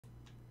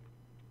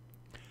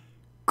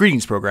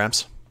Greetings,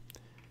 programs.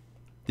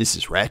 This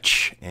is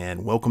Wretch,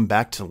 and welcome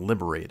back to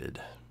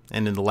Liberated.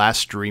 And in the last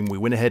stream, we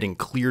went ahead and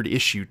cleared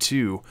issue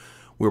 2,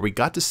 where we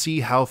got to see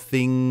how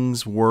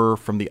things were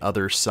from the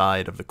other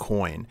side of the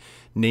coin,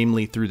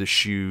 namely through the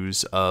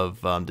shoes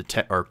of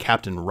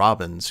Captain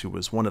Robbins, who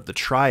was one of the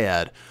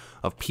triad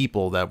of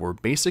people that were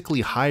basically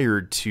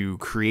hired to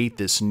create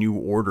this new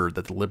order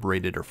that the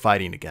Liberated are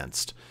fighting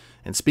against.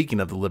 And speaking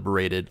of the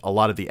Liberated, a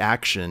lot of the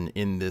action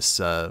in this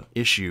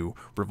issue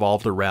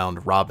revolved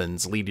around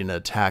Robbins leading an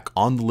attack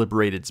on the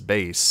Liberated's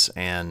base,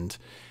 and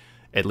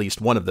at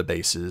least one of the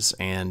bases,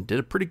 and did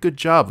a pretty good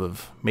job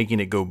of making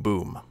it go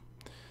boom.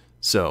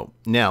 So,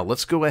 now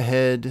let's go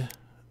ahead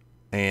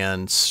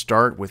and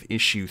start with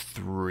issue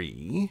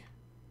 3.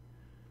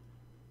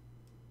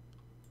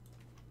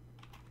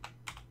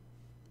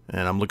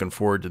 And I'm looking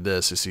forward to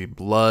this. I see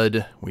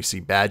blood, we see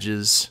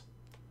badges.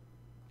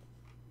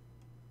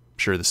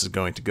 Sure, this is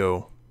going to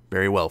go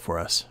very well for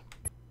us.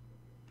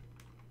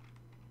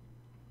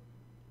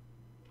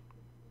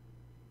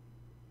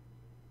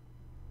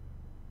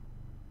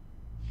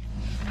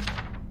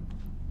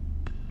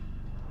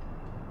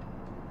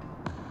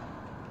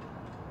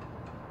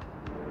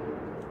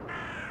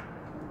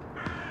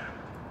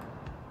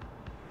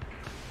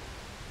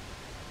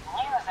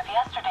 News of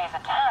yesterday's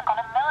attack on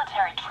a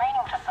military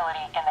training facility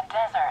in the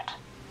desert.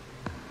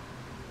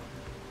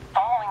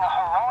 Following a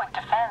heroic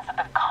defense of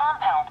the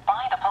compound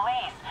by the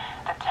police,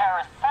 the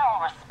terrorist cell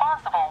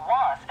responsible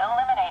was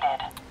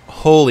eliminated.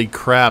 Holy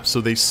crap, so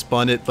they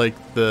spun it like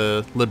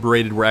the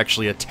Liberated were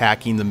actually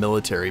attacking the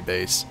military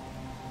base.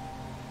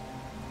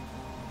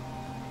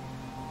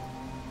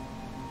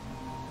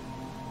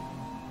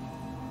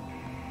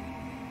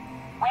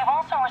 We've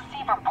also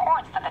received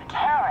reports that the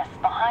terrorists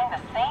behind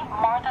the St.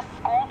 Martha's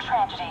School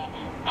tragedy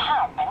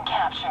have been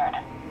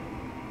captured.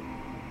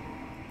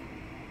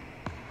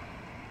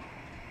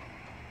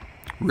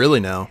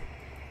 Really now?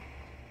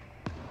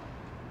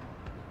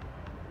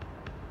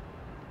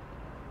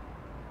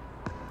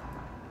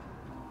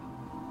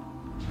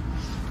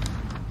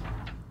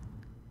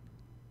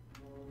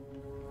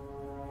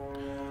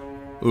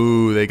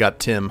 Ooh, they got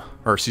Tim.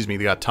 Or excuse me,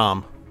 they got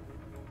Tom.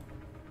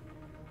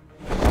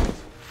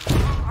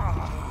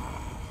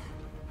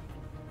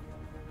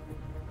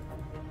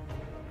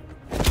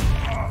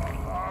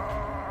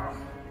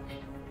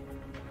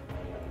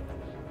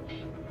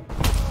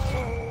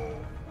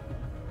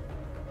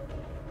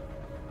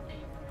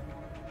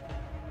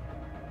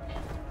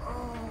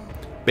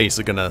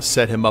 Basically gonna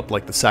set him up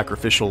like the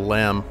sacrificial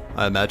lamb,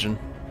 I imagine.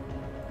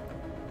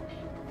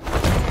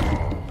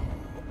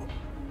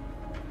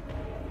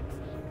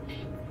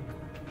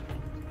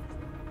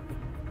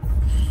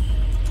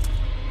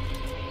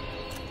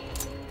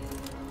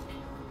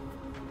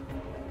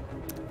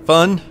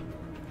 Fun.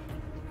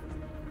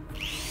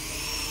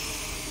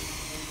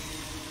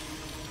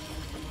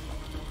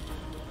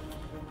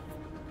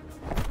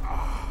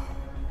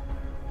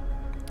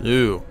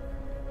 Ooh.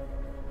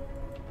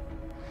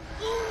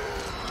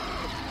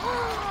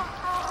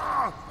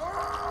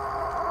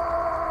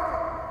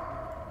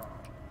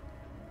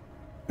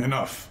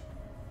 Enough.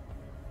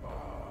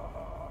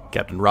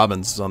 Captain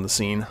Robbins is on the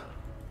scene.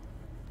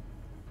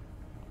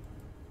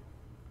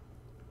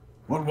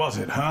 What was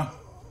it, huh?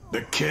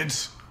 The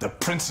kids? The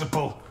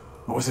principal?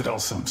 Or was it all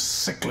some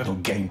sick little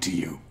game to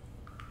you?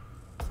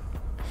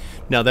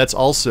 Now that's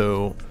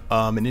also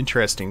an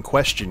interesting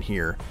question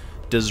here.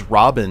 Does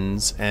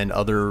Robbins and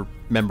other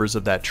members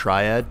of that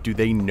triad, do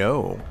they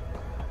know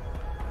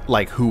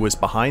like who was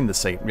behind the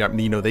site?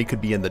 You know, they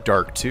could be in the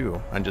dark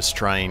too. I'm just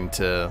trying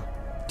to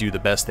do the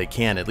best they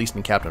can, at least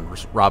in Captain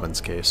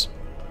Robbins' case.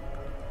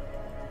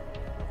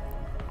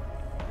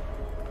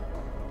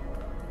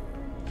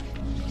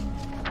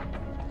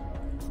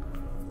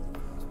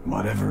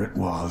 Whatever it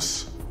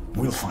was,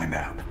 we'll find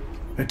out.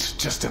 It's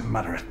just a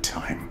matter of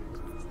time.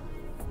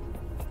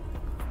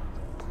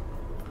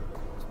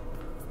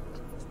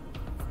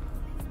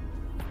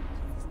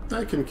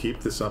 I can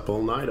keep this up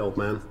all night, old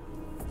man.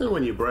 And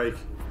when you break,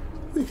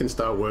 we can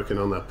start working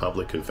on that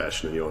public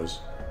confession of yours.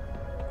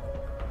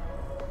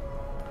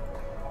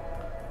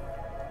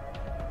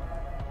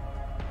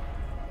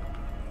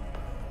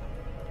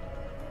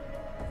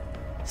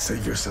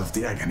 Save yourself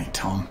the agony,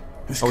 Tom.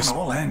 This can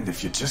all end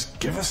if you just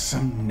give us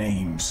some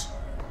names.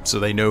 So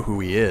they know who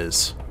he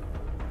is.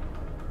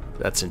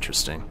 That's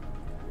interesting.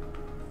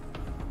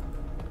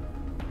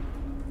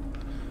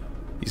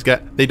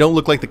 They don't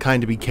look like the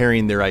kind to be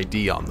carrying their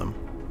ID on them.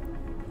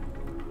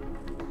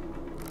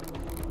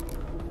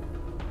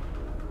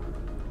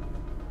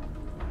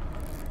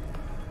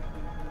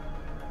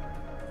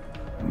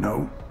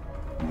 No?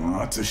 Well,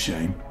 that's a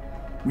shame.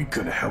 We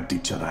could have helped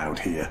each other out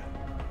here.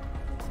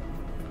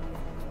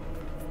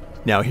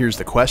 Now here's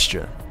the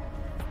question.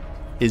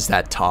 Is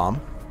that Tom?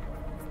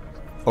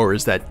 Or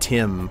is that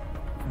Tim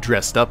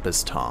dressed up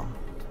as Tom?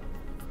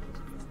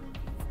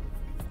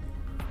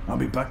 I'll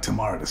be back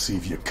tomorrow to see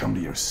if you come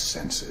to your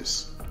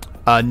senses.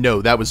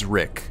 No, that was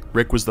Rick.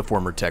 Rick was the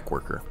former tech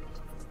worker.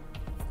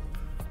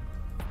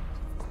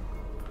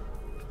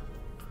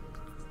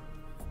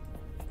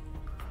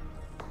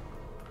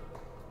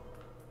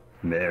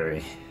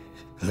 Mary,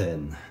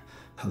 Lynn,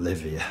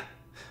 Olivia,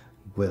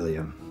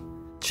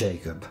 William,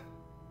 Jacob.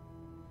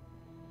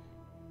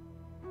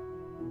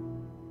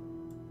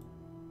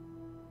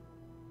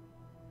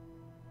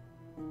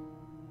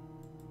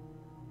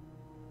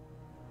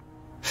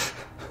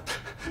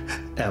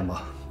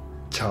 Emma,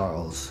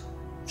 Charles,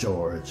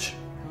 George,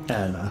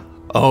 Anna.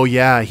 Oh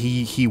yeah,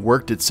 he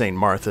worked at St.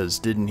 Martha's,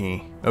 didn't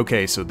he?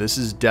 Okay, so this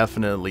is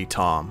definitely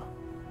Tom.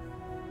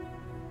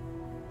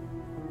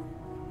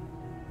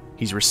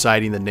 He's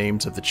reciting the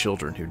names of the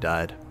children who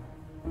died.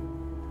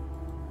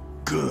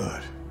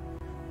 Good.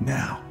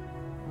 Now.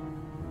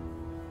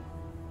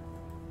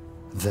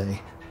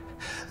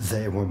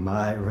 They were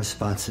my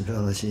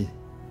responsibility.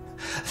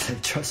 They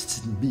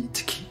trusted me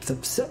to keep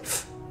them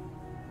safe.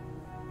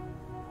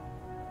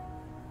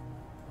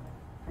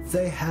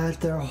 They had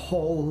their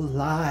whole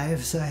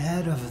lives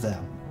ahead of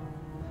them.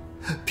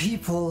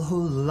 People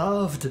who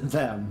loved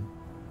them.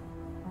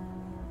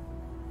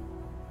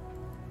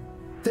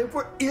 They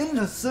were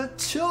innocent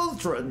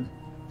children.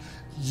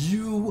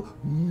 You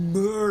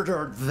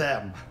murdered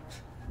them.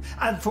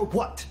 And for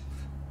what?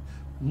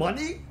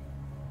 Money?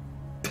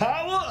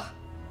 Power?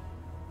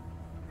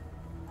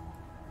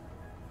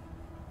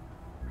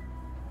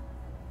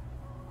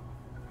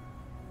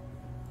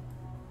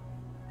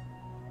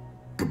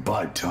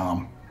 Goodbye,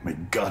 Tom. May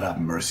God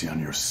have mercy on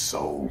your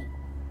soul.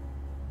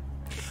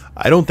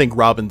 I don't think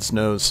Robbins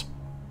knows.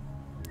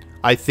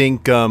 I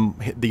think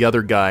the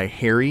other guy,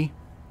 Harry,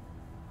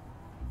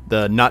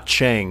 not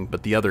Chang,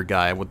 but the other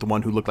guy, with the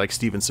one who looked like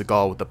Steven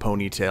Seagal with the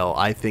ponytail,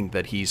 I think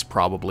that he's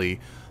probably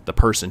the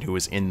person who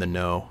is in the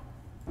know.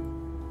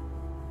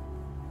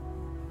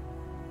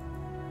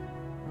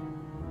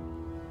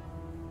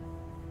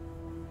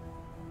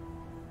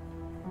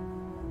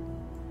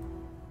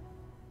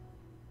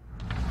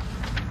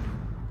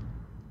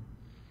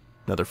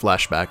 Another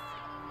flashback.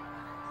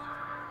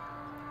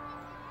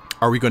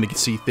 Are we going to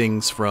see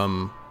things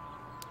from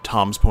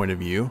Tom's point of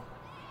view?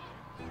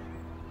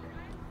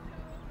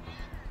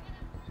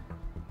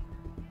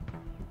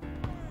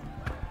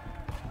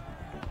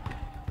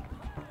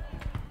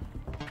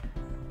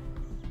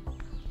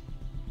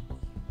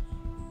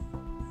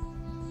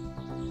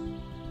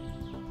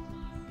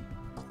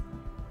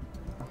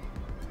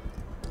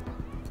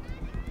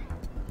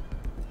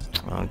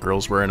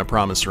 Girl's wearing a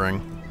promise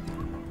ring.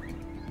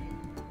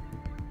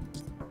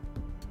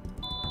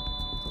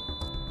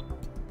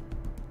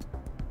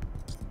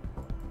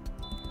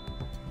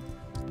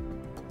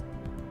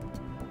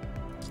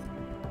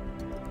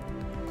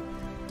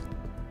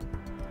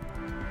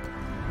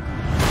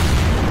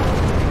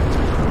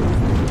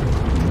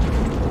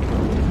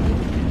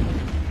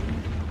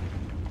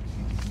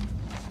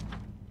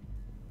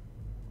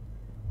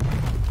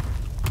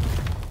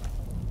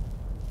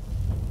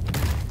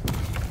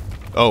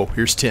 Oh,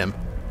 here's Tim.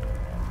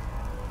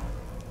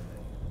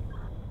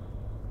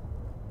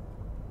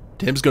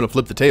 Tim's gonna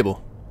flip the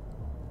table.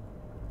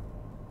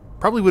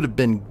 Probably would have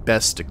been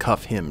best to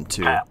cuff him,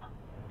 too. Cap,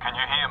 can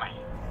you hear me?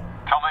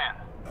 Come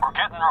in. We're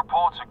getting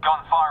reports of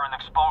gunfire and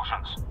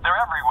explosions. They're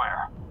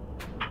everywhere.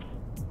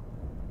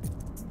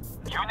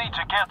 You need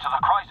to get to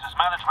the Crisis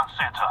Management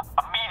Center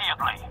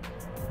immediately.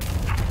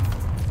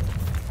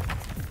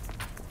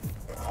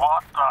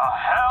 What the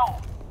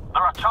hell?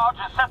 There are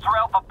charges set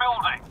throughout the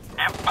building.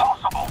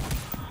 Impossible.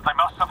 They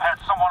must have had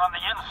someone on the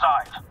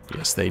inside.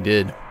 Yes, they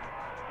did.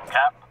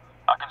 Cap,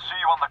 I can see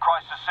you on the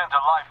Crisis Center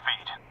live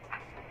feed.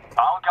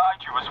 I'll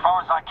guide you as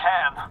far as I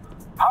can.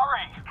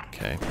 Hurry!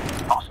 Okay.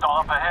 I'll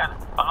start up ahead,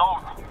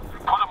 alone.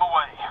 Put him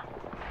away.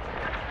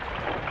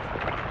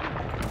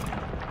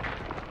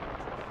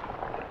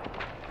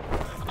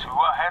 Two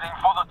are heading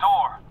for the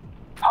door.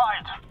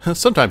 Hide!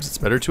 Sometimes it's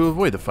better to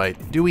avoid the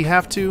fight. Do we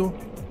have to?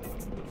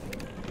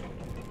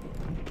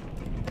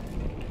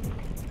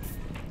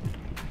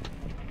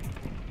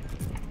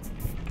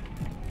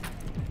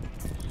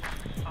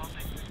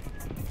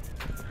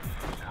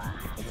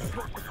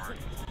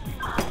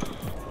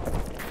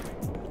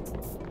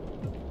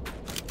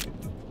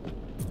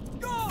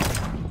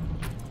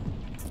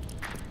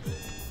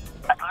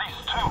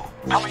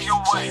 Coming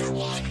your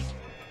way.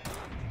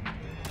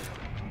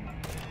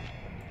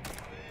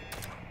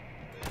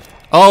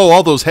 Oh,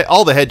 all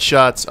the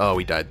headshots. Oh,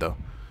 he died though.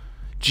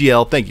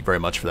 GL, thank you very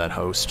much for that,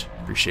 host.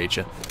 Appreciate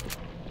you.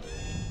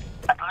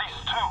 At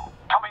least two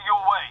coming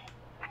your way.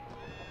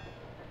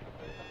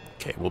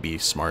 Okay, we'll be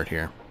smart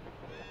here.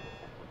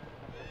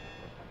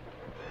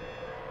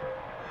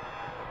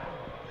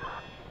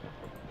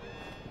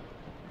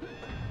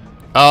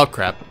 Oh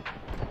crap.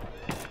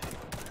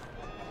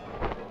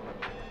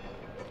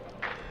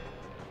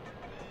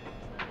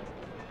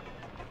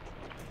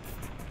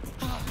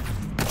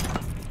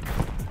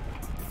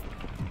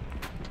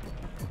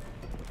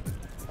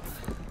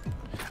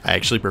 I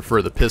actually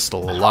prefer the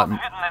pistol a lot. Hidden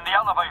in the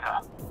elevator.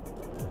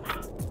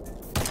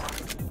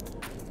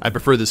 I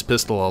prefer this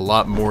pistol a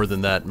lot more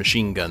than that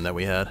machine gun that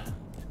we had.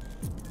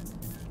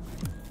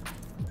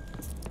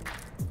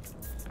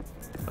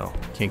 Oh,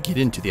 can't get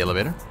into the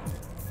elevator.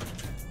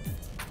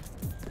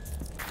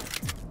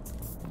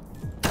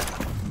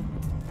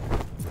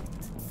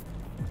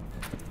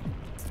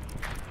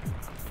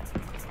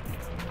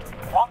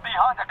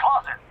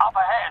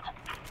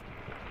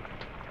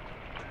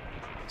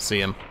 See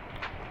him.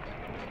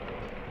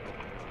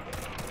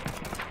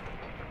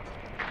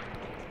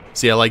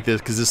 See, I like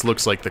this because this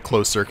looks like the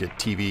closed circuit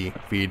TV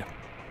feed.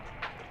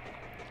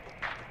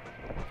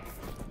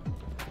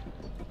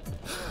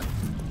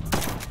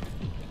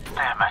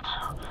 Damn it.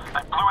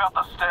 They blew out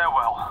the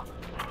stairwell.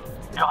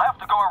 You'll have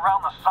to go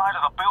around the side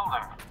of the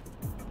building.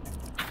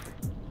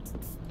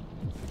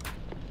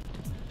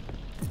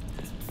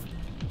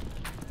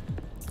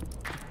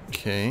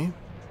 Okay.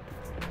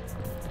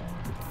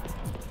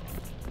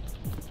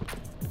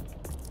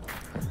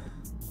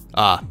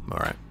 Ah,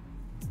 alright.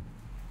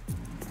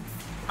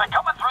 They're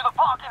coming through the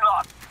parking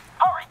lot.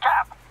 Hurry,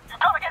 Cap. You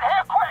gotta get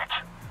here quick.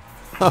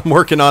 I'm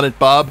working on it,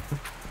 Bob.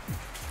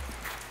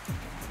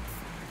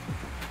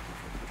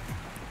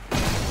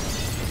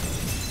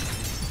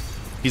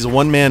 He's a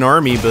one-man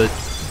army, but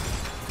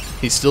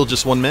he's still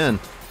just one man.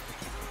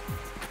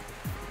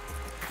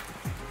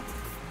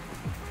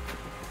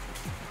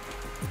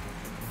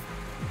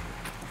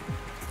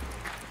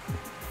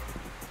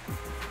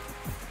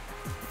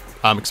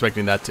 I'm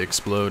expecting that to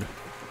explode.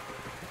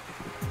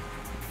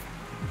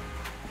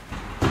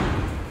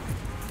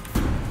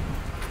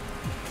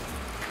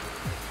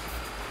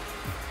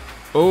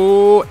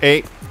 Oh,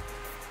 hey.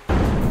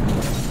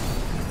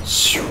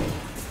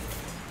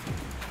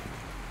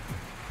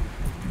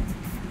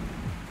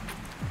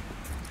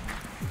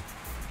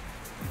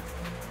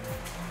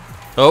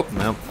 Oh,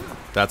 no.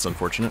 That's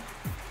unfortunate.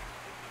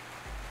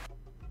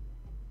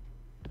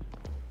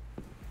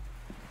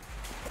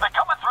 They're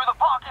coming through the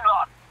parking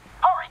lot.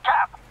 Hurry,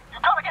 Cap. You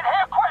gotta get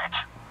here quick.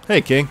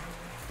 Hey, King.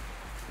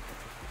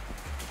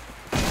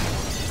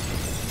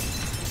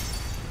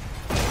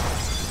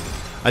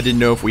 I didn't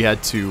know if we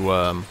had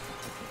to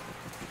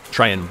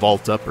try and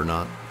vault up or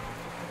not.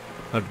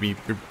 I have to be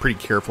pretty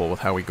careful with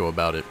how we go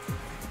about it.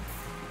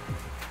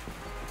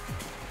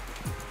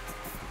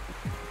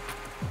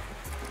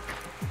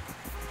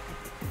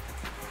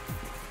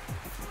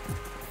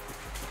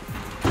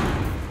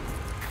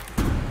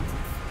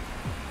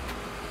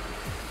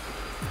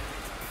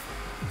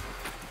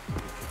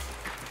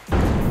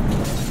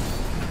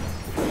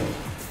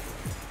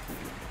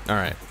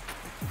 Alright.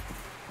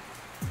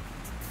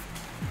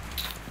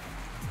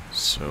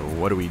 So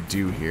what do we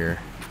do here?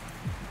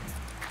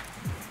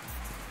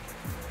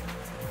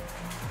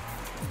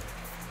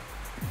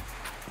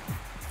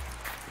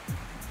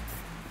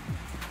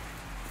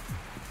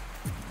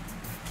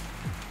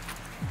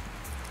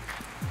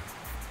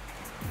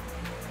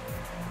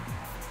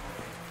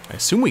 I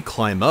assume we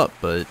climb up,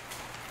 but...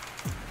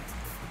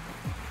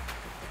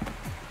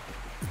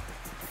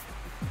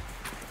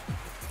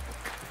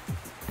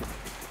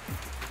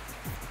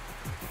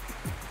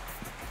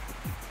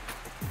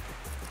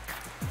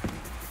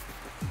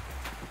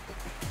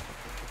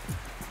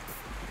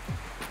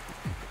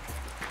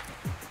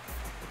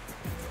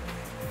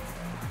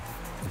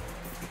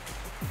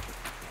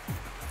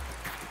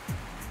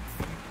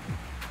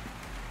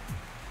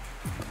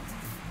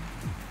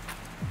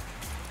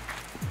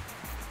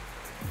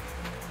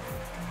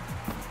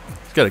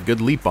 He's got a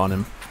good leap on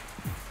him.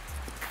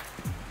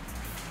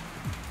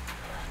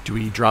 Do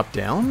we drop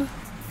down?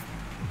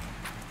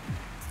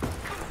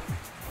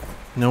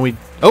 No, we...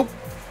 Oh!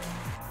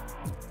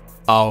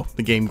 Oh,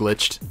 the game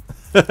glitched.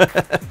 They're coming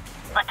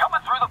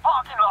through the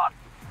parking lot.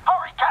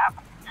 Hurry,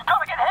 Cap. You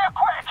gotta get here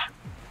quick.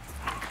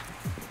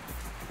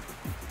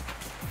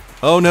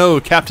 Oh no,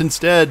 Captain's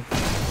dead.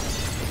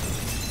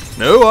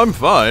 No, I'm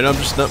fine. I'm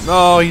just not...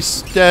 Oh,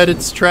 he's dead.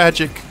 It's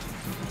tragic.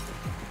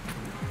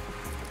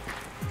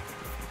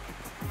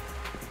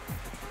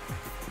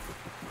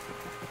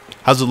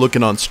 How's it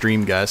looking on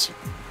stream, guys?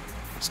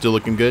 Still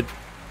looking good?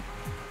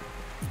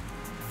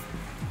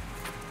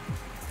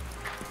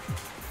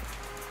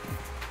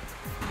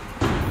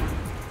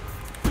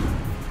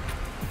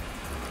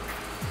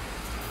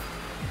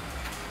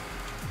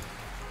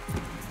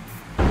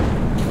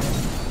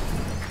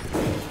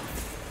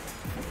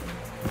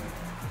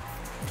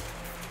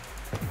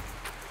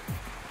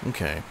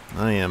 Okay,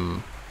 I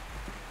am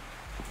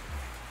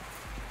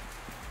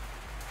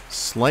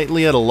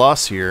slightly at a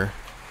loss here.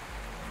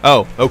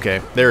 Oh,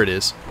 okay, there it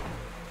is.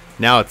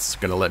 Now it's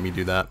gonna let me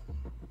do that.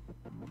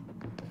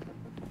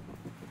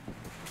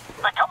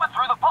 They're coming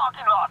through the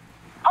parking lot.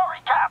 Hurry,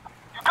 Cap.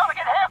 You gotta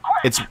get here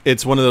quick.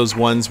 It's one of those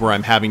ones where I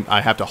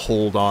have to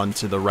hold on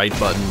to the right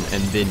button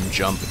and then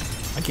jump.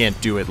 I can't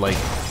do it like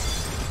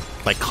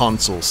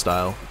console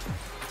style.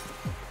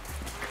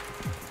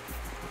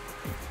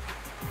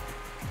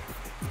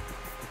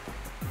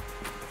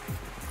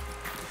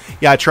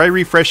 Yeah, try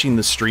refreshing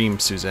the stream,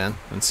 Suzanne,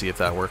 and see if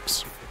that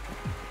works.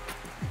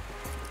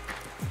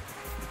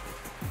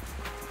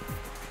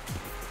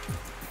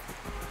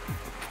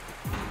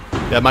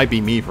 That might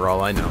be me for all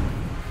I know.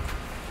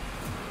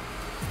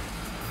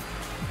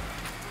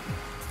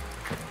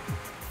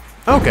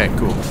 Okay,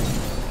 cool.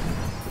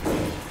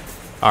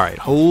 Alright,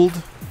 hold.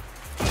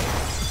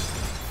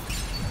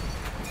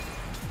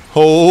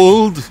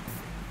 Hold.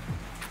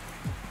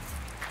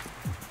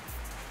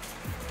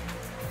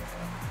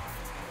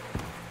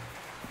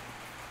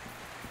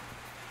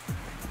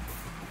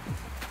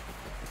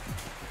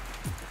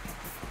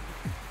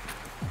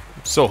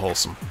 So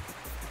wholesome.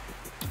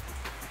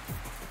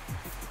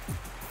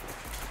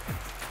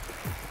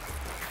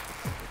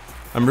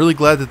 I'm really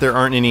glad that there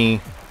aren't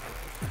any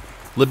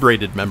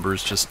Liberated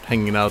members just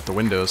hanging out the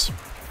windows.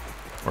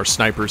 Or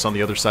snipers on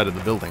the other side of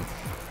the building.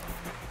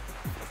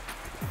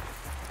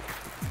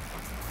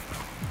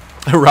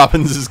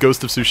 Robbins is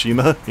Ghost of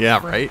Tsushima?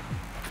 Yeah, right?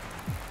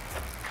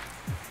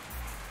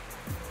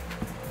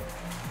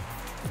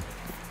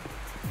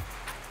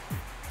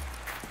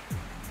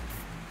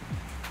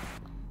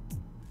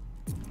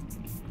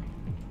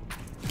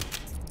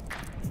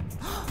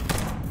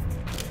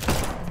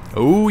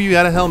 Oh, you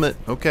got a helmet.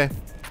 Okay.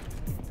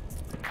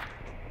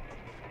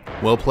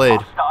 Well played.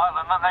 Hostile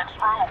in the next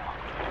room.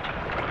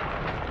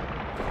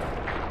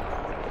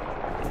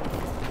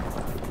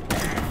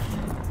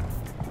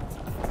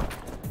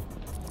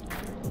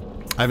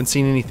 I haven't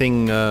seen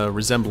anything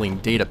resembling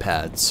data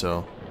pads,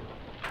 so...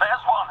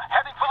 There's one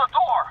heading for the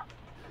door.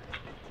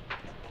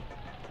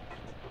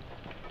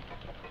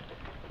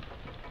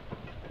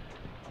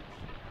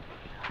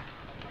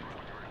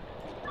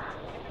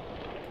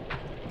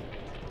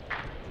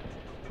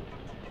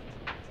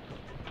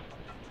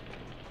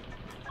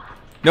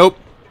 Nope.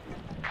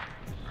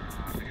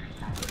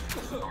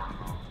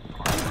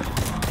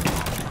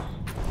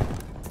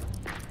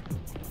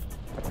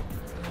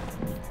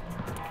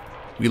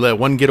 We let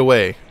one get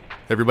away.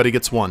 Everybody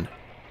gets one.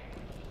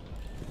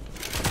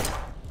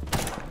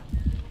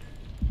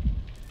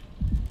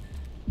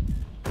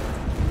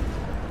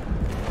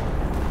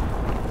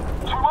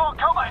 Two more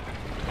coming.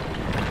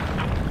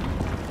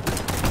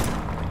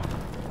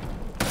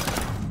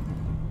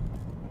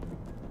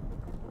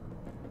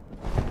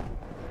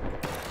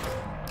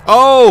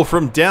 Oh,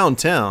 from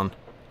downtown.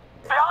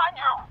 Behind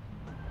you.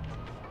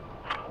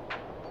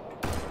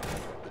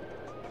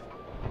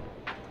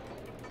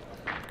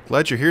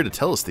 Glad you're here to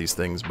tell us these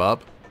things,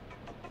 Bob.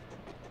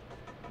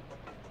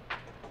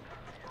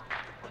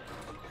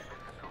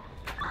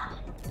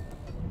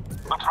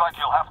 Looks like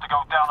you'll have to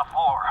go down the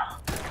floor.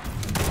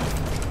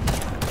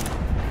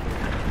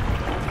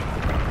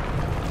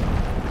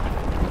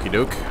 Okie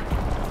doke.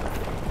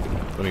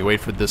 Let me wait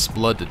for this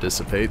blood to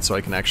dissipate so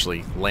I can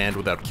actually land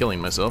without killing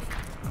myself.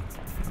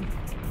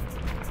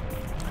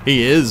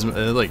 He is,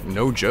 like,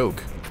 no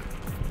joke.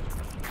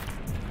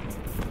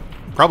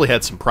 Probably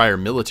had some prior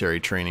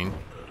military training.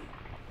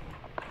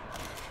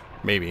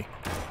 Maybe.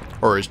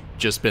 Or has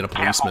just been a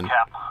policeman.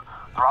 Careful, Cap.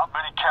 There aren't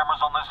many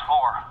cameras on this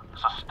floor,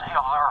 so stay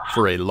alert.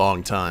 For a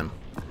long time.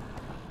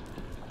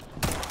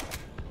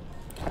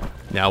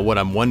 Now, what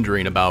I'm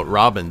wondering about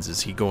Robbins,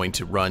 is he going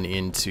to run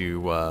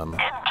into,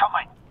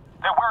 Incoming!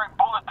 They're wearing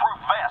bulletproof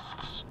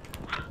vests.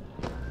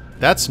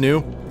 That's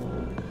new.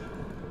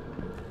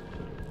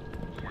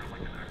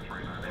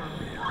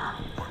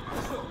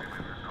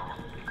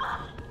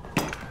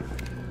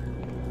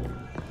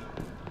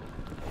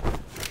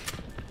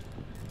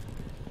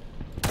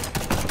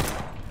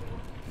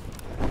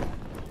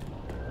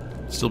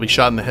 Still be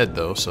shot in the head,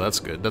 though, so that's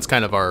good. That's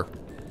kind of our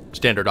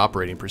standard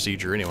operating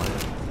procedure, anyway. Two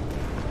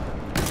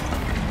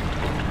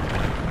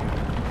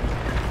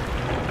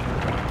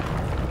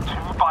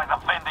by the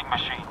vending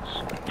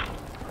machines.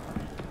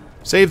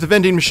 Save the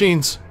vending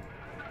machines!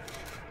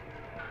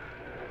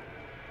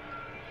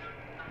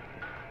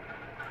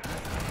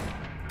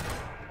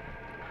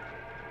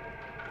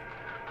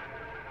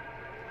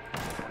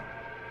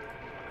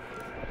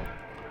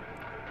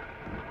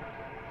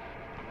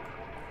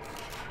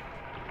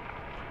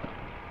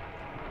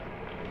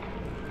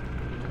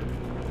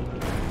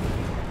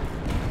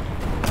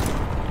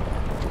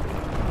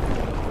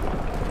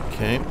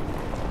 Okay.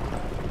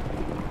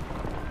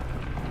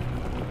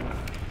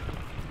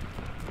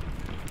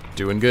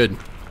 Doing good. They're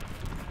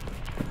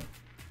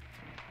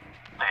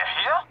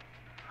here?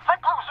 They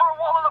blew through a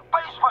wall in the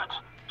basement.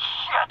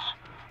 Shit!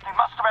 They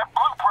must have had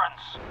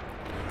blueprints.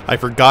 I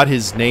forgot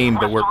his name,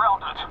 but we're...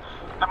 Surrounded.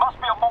 There must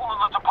be a mole in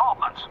the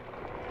department.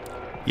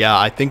 Yeah,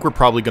 I think we're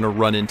probably gonna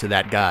run into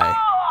that guy.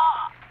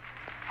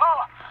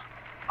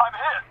 I'm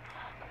hit.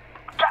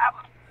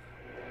 Cap.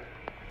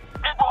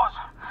 It was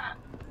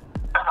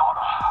an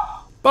honor.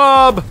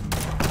 Bob!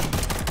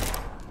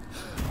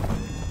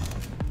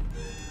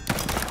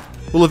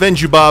 We'll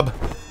avenge you, Bob.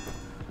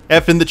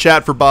 F in the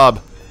chat for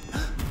Bob.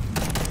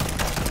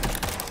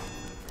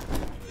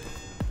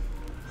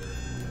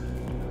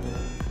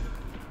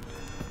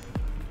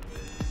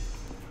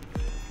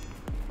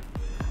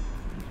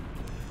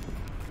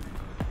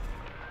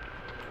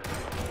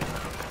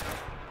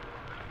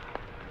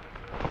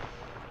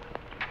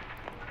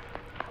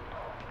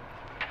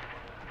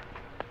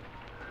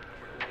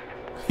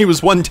 He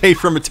was one day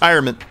from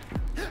retirement.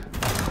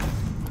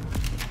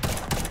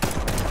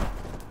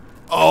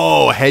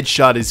 Oh,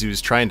 headshot as he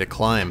was trying to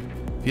climb.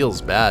 Feels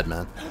bad,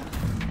 man.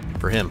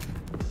 For him.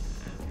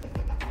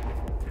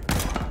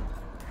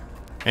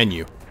 And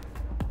you.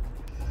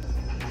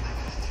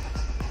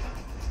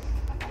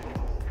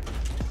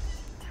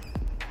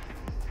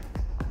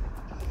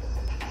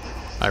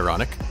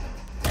 Ironic.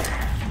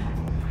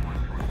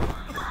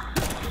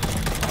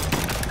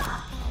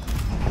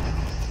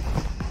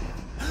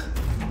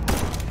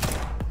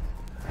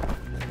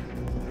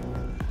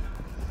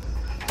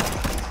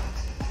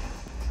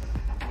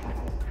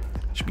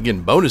 You're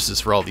getting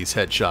bonuses for all these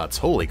headshots.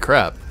 Holy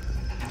crap.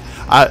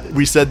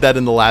 We said that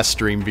in the last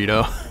stream,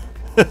 Vito.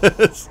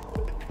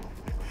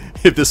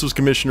 If this was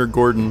Commissioner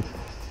Gordon,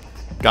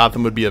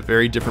 Gotham would be a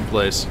very different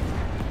place.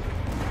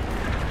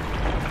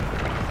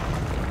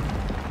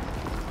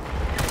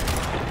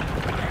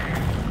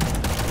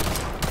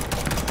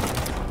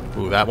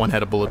 Ooh, that one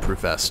had a bulletproof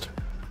vest.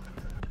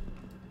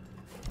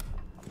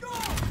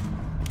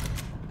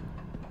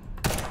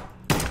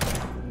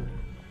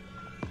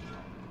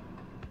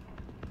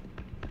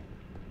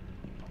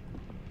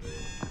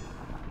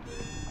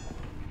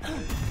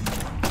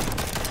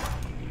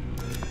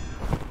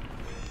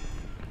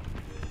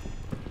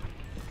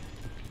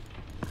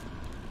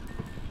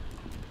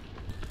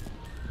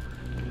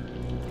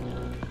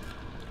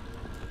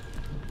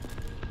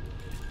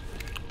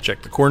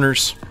 Check the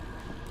corners.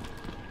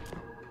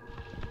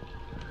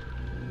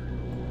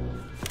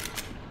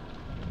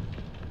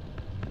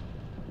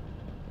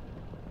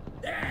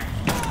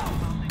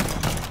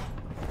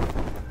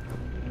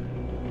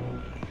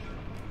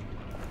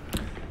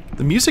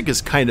 The music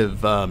is kind of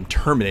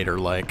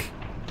Terminator-like.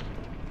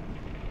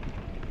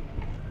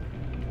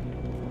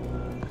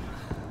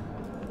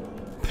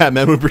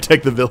 Batman would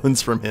protect the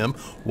villains from him.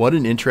 What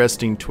an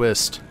interesting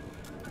twist.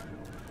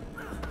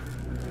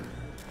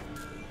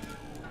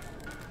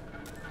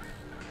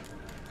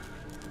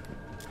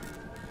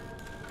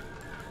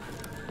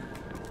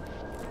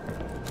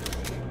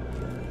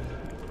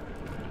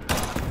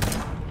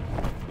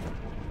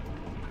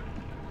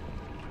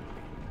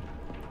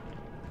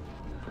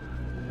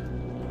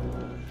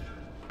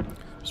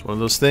 It's one of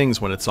those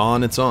things, when it's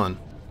on, it's on.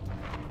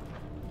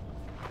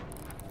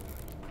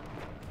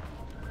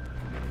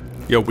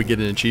 Yo, we get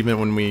an achievement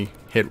when we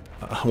hit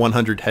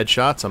 100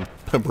 headshots.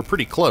 We're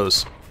pretty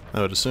close,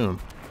 I would assume.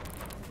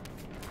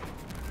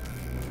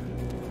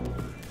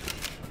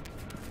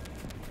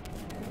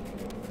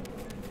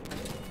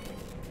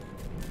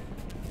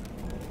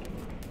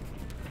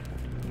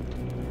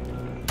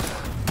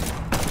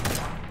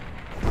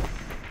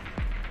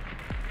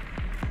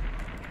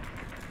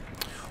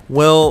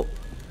 Well,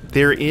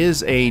 there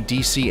is a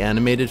DC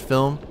animated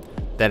film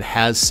that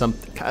has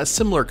a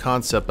similar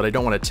concept, but I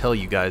don't want to tell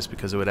you guys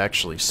because it would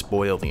actually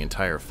spoil the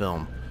entire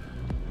film.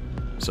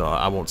 So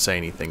I won't say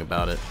anything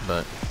about it,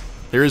 but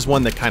there is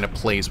one that kind of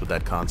plays with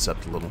that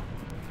concept a little.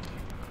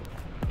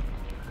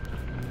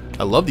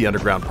 I love the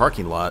underground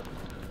parking lot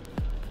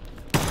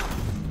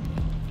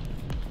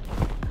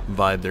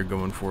vibe they're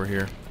going for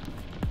here.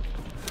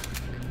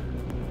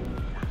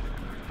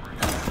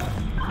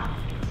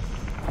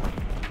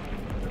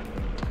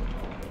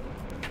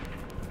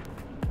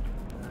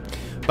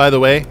 By the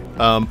way,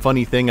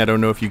 funny thing, I don't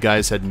know if you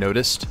guys had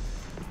noticed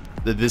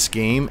that this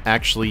game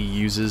actually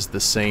uses the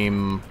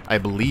same, I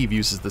believe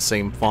uses the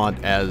same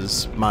font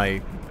as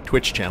my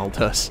Twitch channel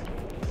does.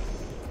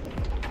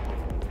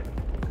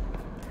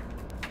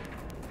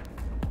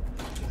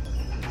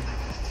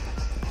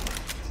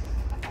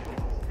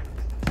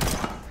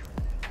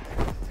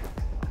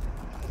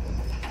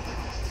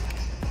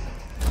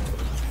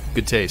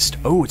 Good taste.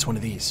 Oh, it's one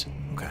of these.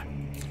 Okay.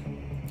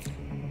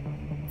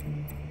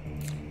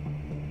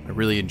 I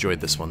really enjoyed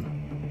this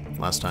one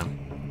last time.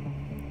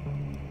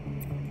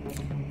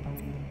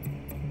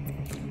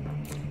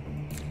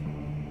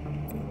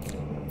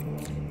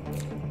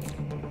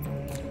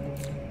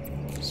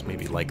 Just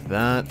maybe like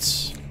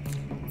that.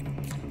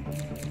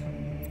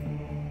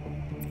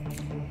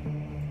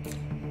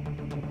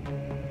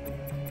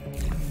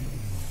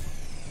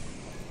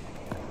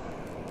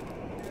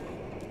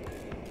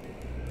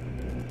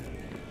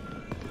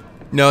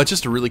 No, it's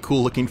just a really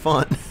cool looking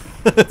font.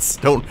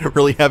 Don't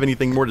really have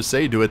anything more to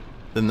say to it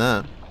than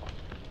that.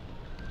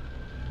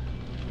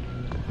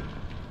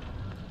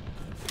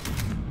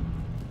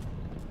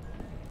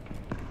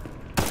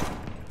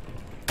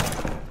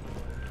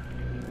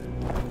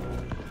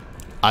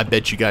 I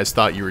bet you guys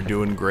thought you were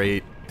doing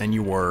great, and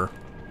you were.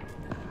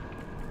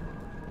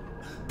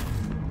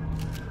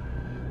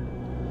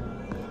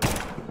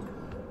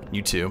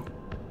 You too.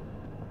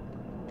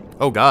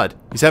 Oh god,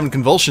 he's having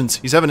convulsions.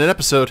 He's having an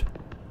episode.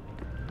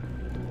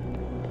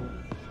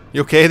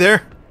 You okay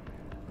there?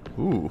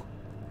 Ooh.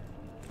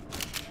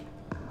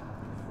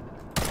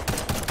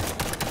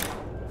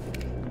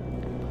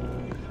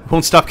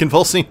 Won't stop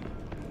convulsing.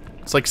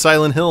 It's like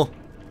Silent Hill.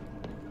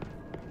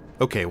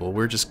 Okay, well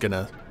we're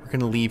gonna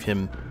leave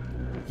him.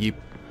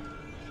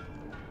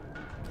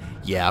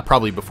 Yeah,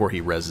 probably before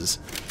he reses.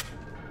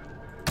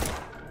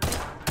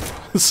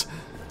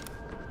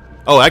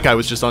 Oh, that guy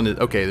was just on it.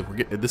 Okay,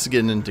 this is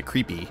getting into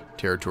creepy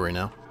territory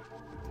now.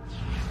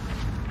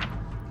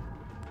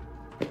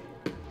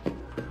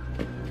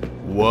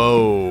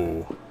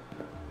 Whoa.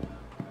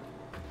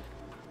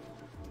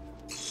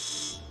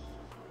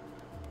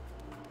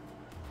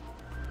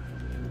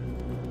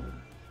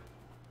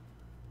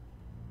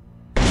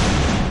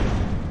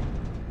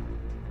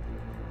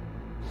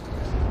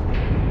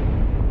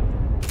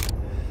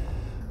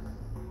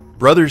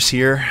 Brothers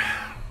here.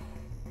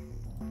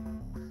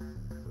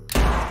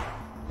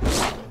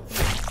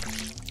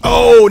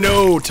 Oh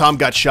no, Tom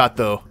got shot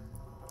though.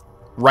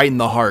 Right in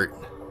the heart.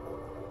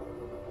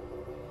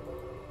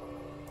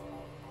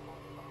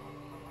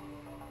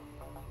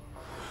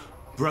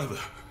 Brother.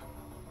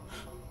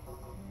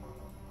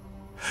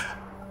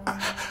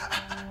 I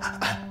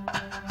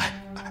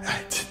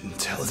didn't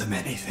tell them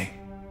anything.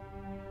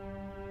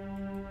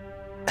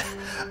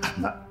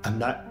 I'm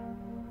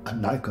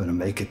not gonna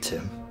make it,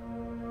 Tim.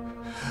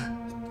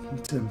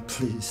 Tim,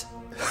 please.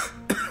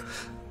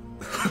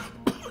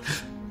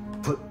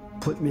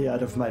 Put me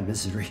out of my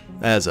misery.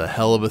 That's a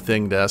hell of a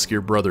thing to ask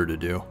your brother to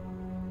do.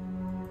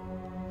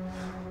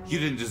 You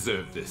didn't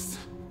deserve this.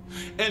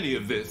 Any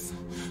of this.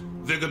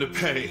 They're gonna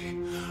pay.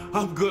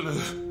 I'm gonna...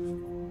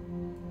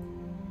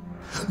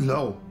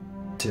 No,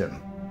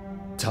 Tim.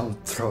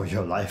 Don't throw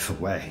your life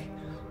away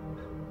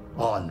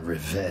on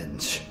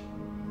revenge.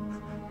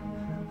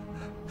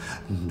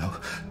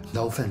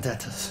 No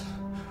vendettas.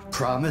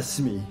 Promise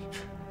me.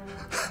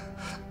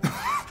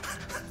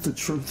 The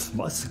truth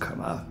must come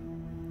out.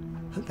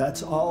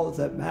 That's all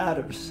that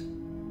matters.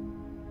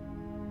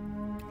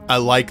 I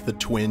like the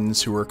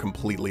twins who are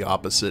completely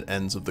opposite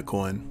ends of the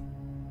coin.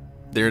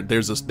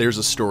 There's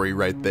a story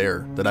right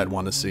there that I'd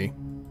want to see.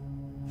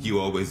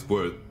 You always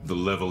were the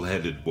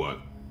level-headed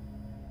one.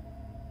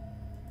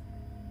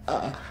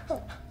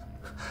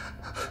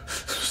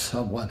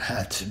 Someone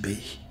had to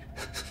be.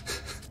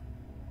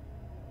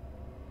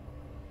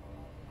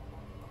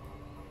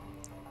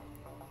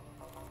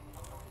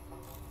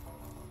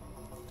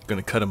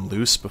 Gonna cut him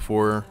loose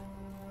before...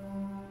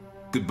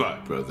 Goodbye,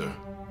 brother.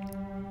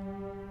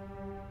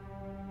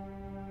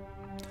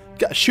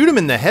 God, shoot him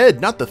in the head,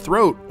 not the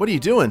throat. What are you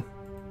doing?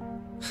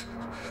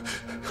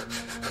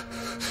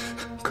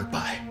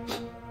 Goodbye.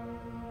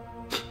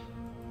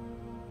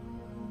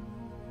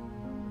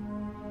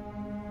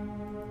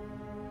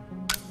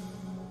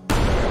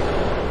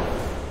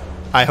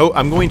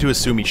 I'm going to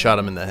assume he shot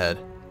him in the head.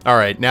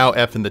 Alright, now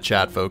F in the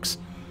chat, folks.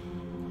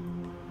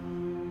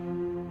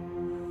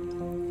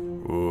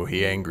 Ooh,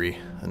 he angry,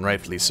 and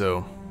rightfully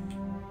so.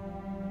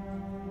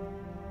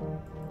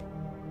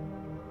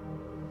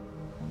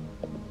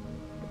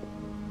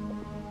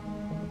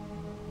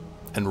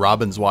 And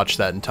Robbins watched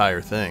that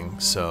entire thing,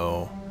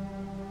 so...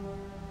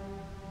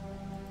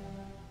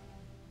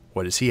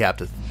 what does he have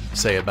to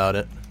say about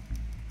it?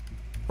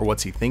 Or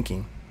what's he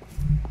thinking?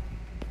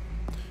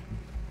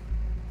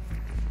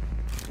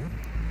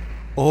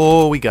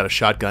 Oh, we got a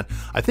shotgun.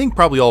 I think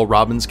probably all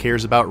Robbins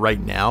cares about right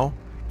now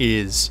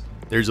is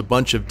there's a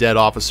bunch of dead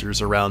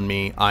officers around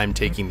me. I'm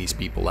taking these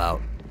people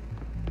out.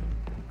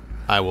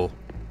 I will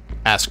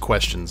ask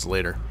questions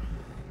later.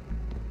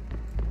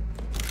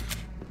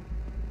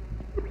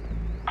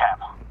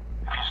 Cap,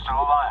 if you're still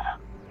alive,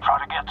 try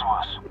to get to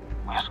us.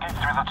 We escaped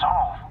through the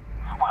tunnel.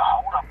 We're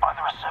holed up by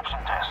the reception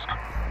desk.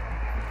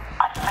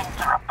 I think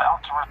they're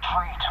about to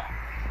retreat.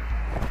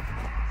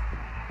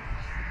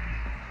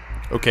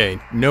 Okay,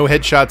 no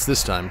headshots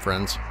this time,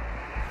 friends.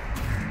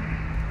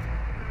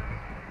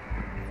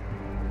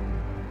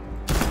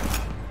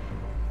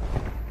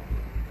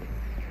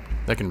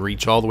 That can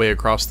reach all the way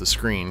across the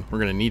screen. We're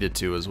going to need it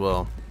to as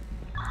well.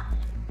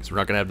 Because we're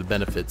not going to have the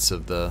benefits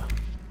of the...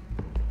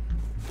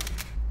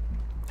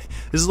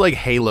 This is like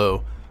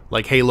Halo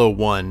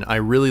 1. I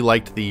really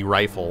liked the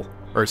rifle,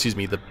 or excuse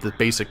me, the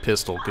basic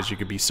pistol, because you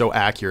could be so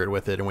accurate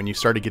with it, and when you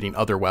started getting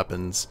other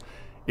weapons,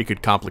 it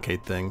could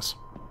complicate things.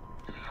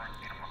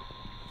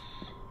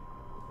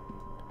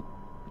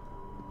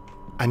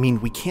 I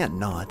mean, we can't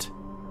not.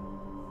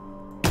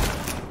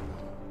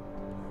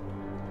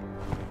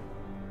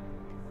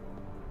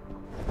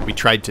 We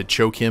tried to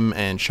choke him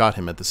and shot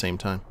him at the same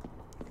time.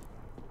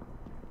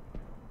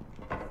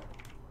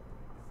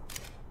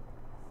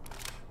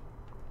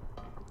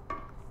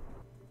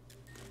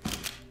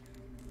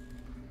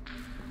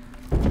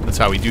 That's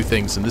how we do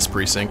things in this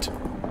precinct.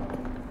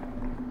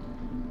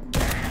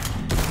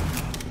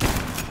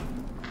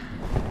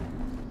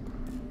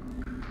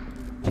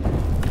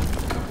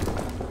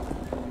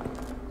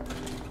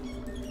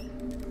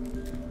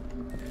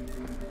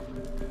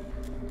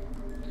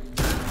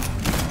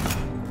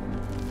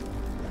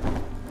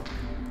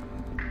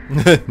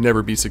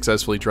 Never be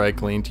successfully dry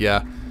cleaned.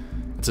 Yeah,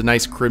 it's a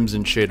nice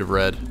crimson shade of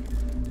red.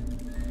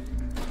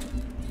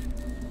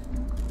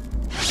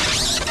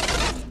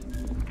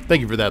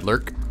 Thank you for that,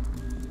 Lurk.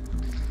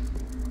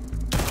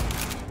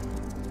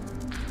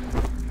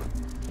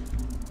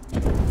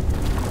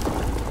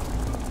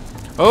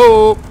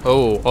 Oh,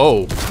 oh,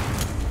 oh.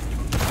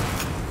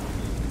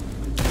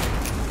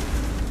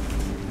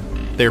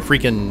 They're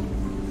freaking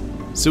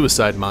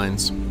suicide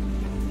mines.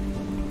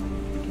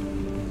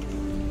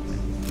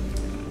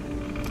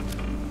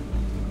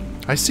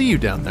 I see you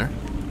down there.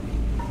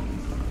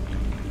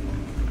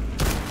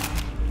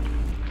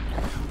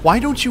 Why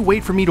don't you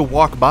wait for me to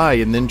walk by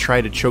and then try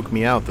to choke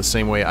me out the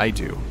same way I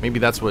do? Maybe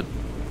that's what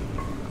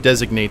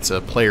designates a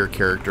player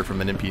character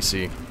from an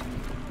NPC.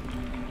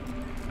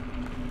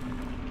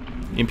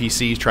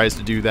 NPC tries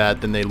to do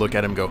that, then they look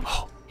at him and go,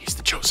 oh, he's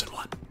the chosen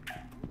one.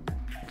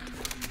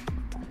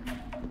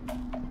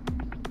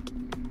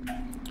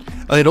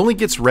 It only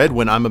gets red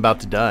when I'm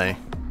about to die.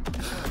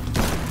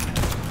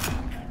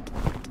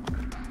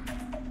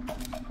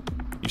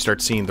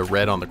 start seeing the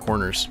red on the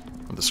corners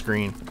of the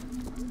screen.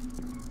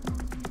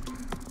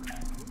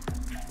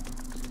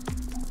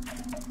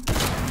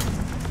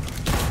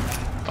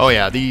 Oh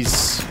yeah,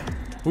 these...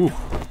 Ooh.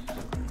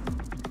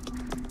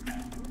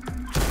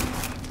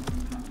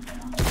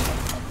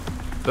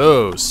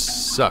 Those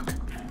suck.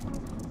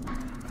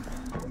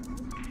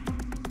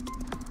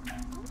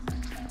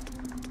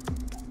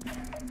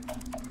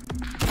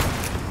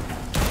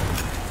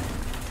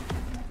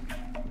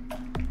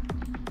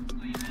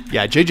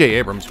 Yeah, J.J.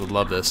 Abrams would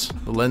love this.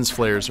 The lens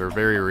flares are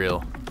very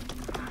real.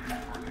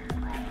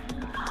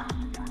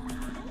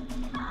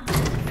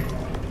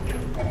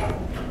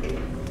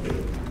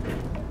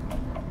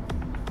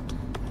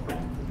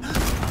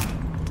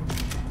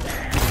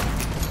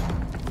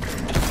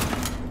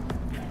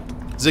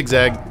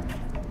 Zigzag.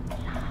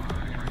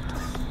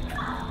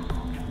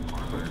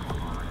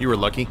 You were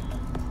lucky.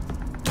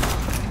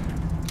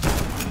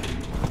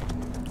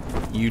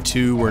 You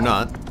two were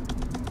not.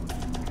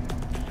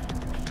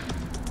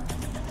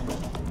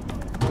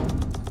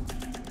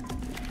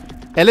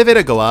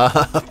 Elevator go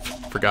up.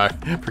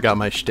 Forgot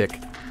my shtick.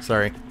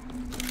 Sorry.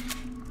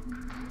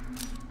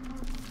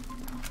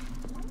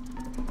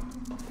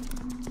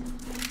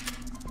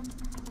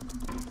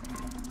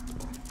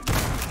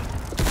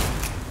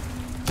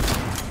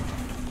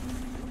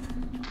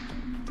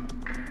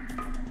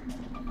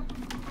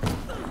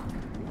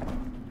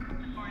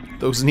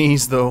 Those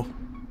knees, though.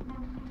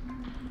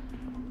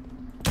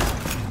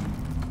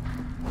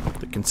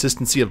 The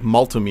consistency of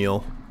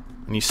Malto-meal,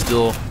 and he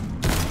still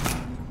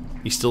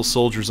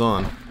soldiers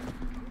on.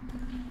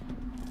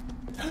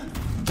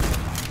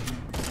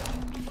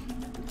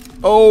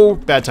 Oh,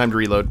 bad time to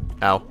reload.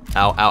 Ow,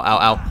 ow, ow, ow,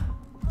 ow.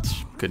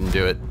 Couldn't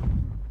do it.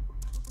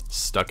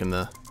 Stuck in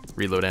the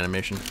reload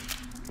animation.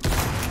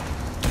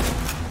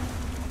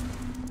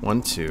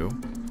 1, 2,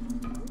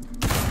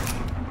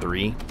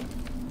 3.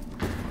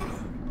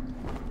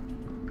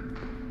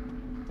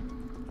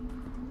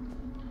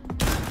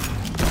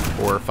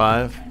 4 or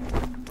 5.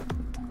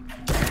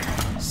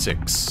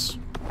 6.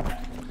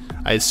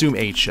 I assume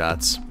 8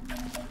 shots.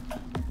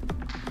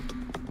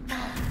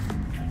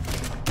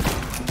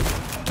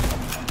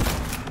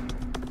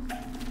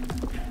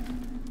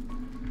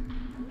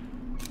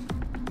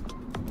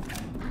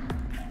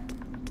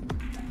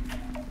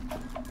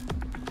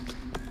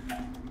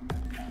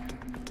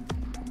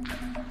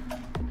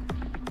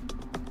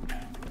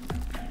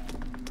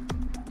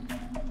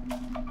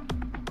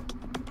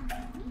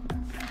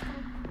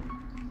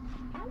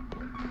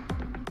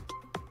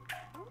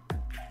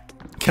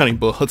 Counting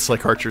bullets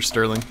like Archer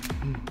Sterling.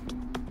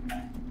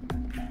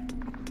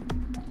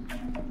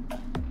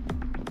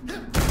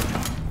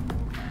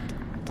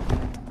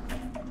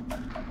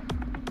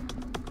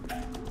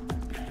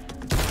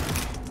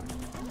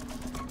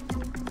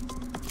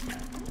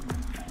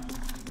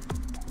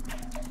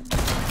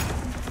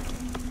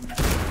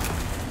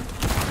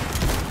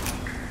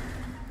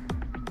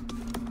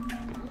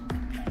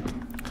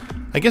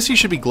 I guess he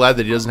should be glad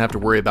that he doesn't have to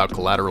worry about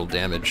collateral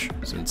damage,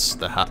 since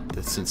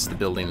the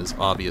building is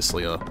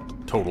obviously a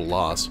total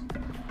loss.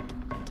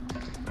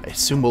 I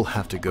assume we'll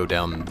have to go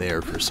down there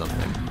for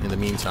something. In the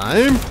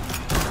meantime...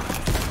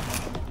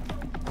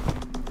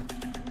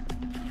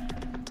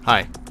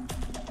 Hi.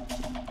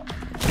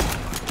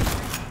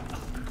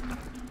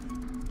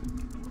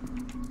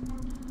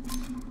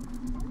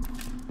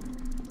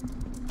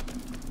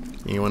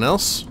 Anyone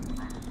else?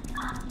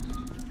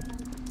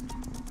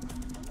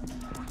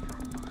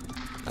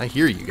 I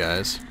hear you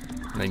guys.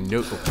 And I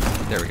know...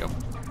 Oh, there we go.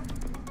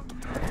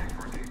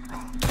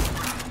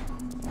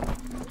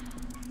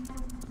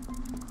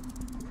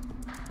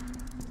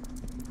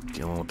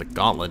 Dealing with the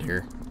gauntlet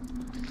here.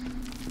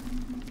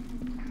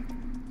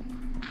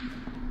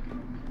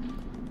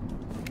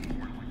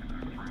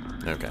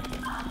 Okay.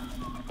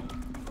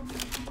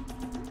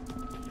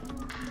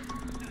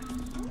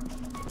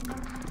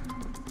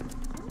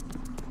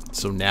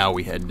 So now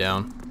we head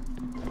down.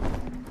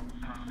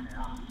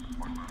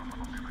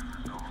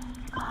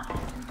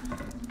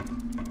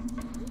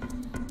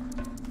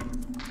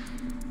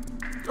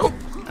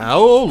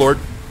 Oh, Lord.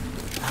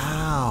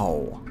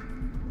 Ow.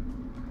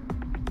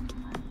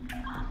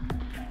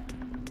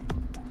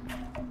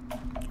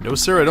 No,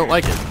 sir, I don't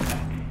like it.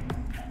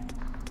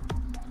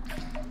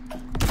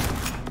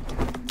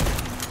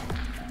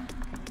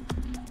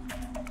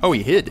 Oh,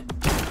 he hid.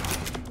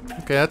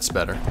 Okay, that's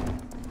better.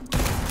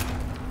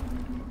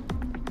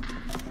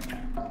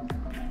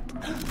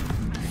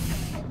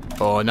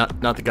 Oh, not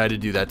the guy to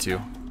do that to.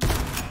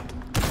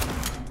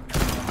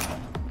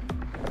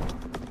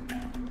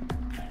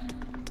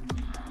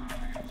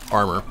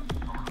 Armor.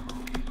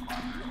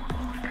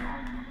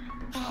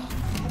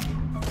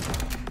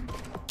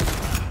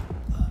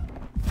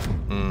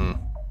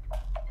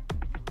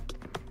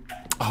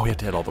 Oh, we have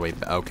to head all the way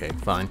back. Okay,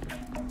 fine.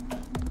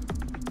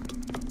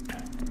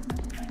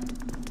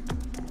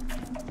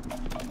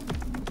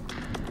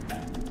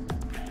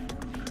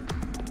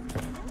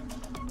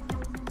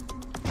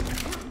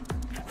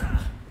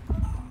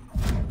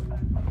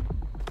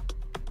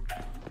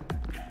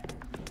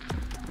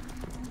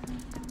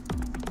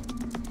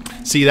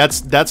 See,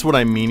 that's what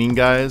I'm meaning,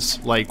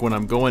 guys. Like, when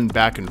I'm going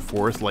back and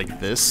forth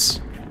like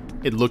this,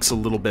 it looks a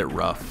little bit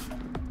rough,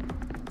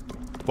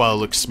 while it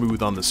looks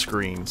smooth on the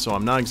screen. So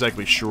I'm not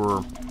exactly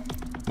sure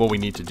what we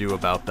need to do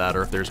about that,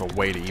 or if there's a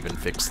way to even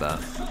fix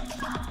that.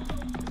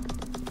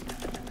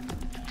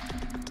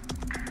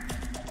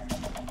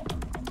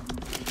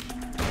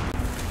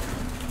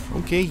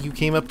 Okay, you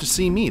came up to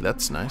see me.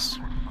 That's nice.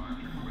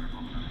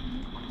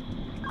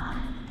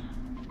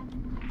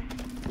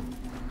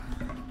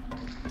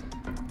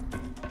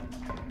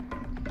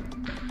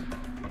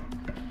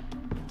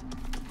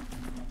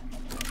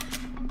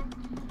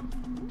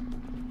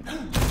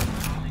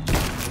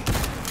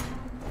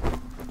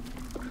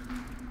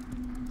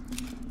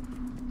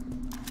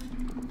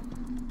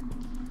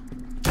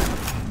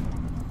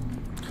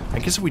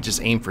 I guess if we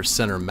just aim for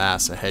center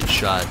mass, a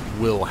headshot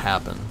will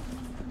happen.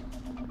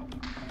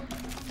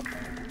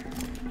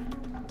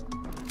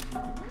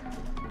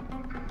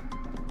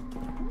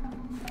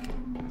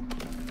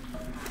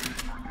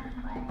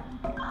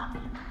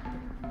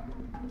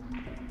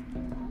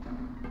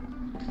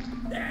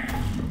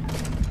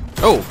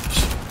 Oh!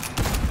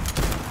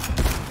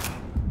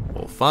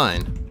 Well,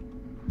 fine.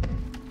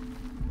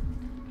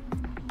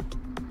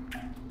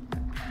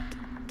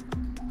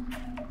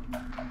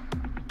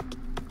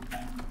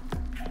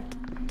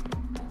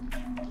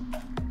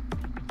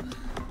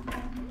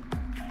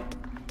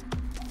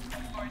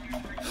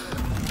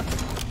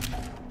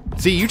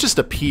 See, you just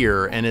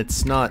appear, and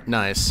it's not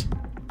nice.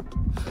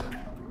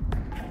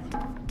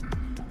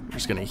 I'm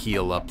just gonna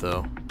heal up,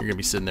 though. You're gonna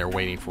be sitting there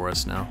waiting for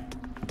us now.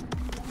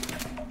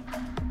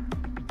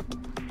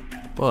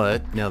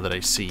 But, now that I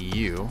see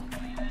you...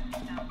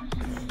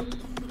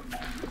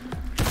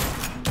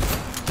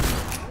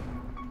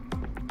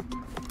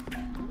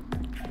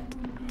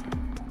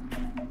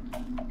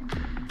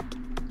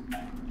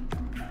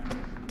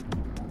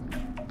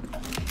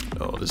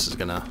 Oh, this is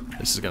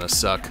gonna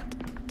suck.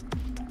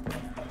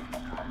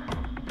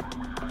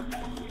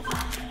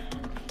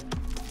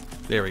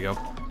 There we go.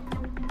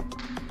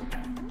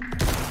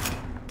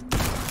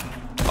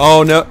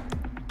 Oh no!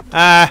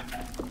 Ah!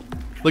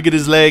 Look at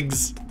his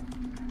legs!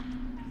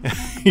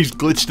 He's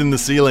glitched in the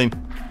ceiling.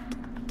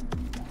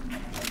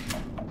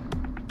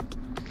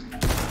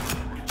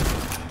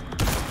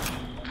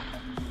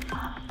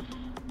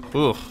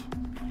 Oof.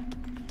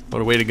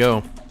 What a way to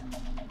go.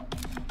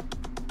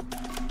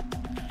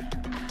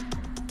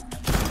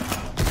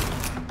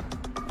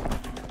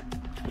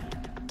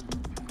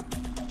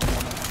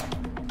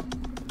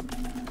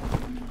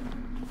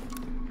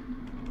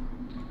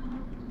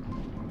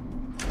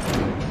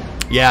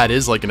 Yeah, it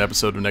is like an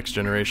episode of Next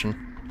Generation.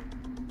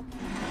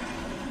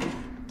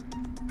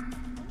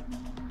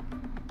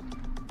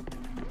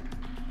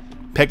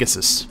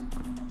 Pegasus.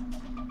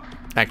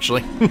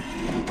 Actually.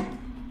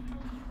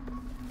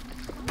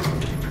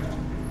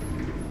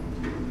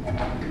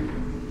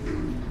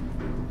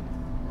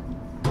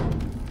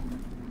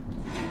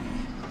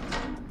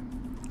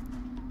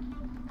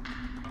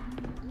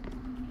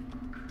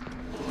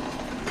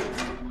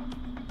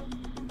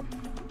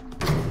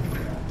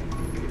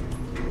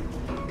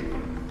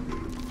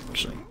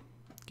 Actually,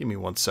 give me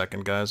 1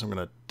 second, guys. I'm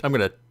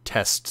gonna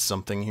test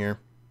something here.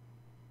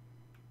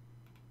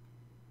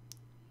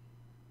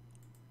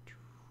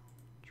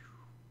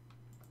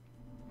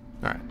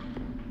 All right.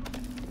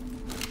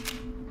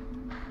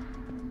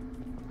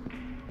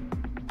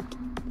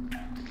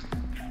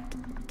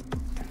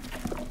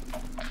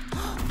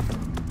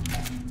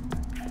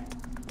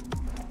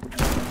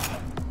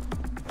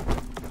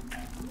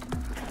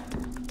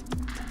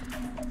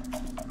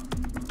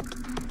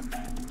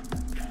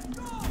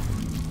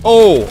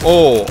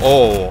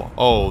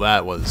 Oh,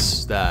 that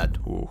was that.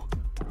 Ooh.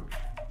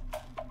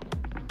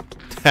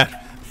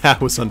 That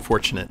was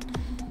unfortunate.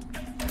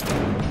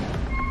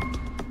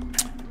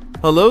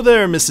 Hello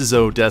there, Mrs.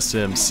 Odessa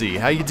MC.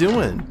 How you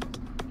doing?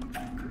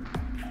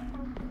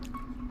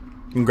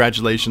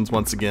 Congratulations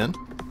once again.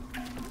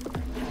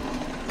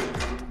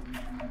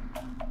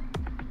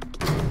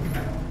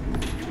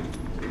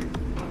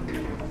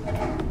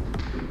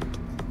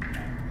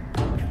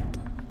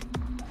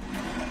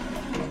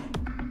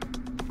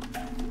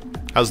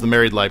 How's the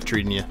married life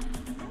treating you?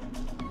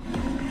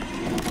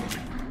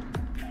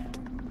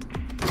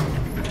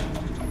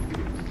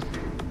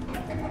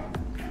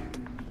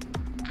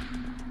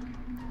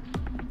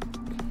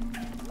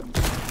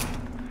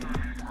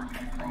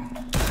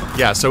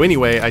 Yeah, so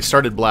anyway, I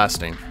started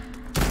blasting.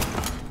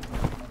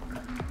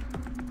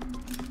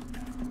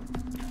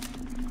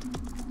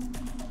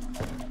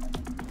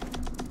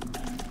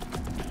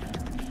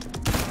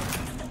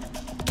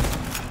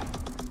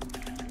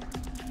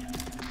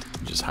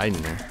 Just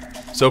hiding there.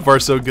 So far,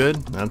 so good.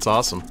 That's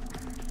awesome.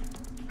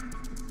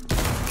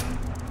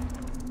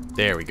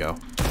 There we go.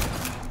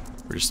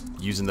 We're just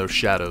using those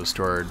shadows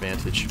to our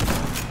advantage.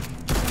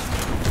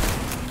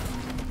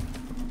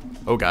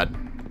 Oh god.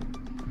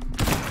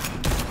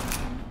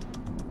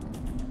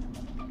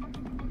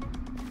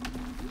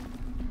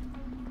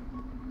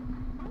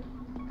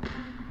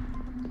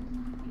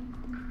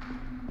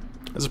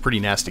 That's a pretty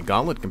nasty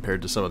gauntlet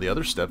compared to some of the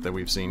other stuff that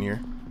we've seen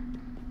here.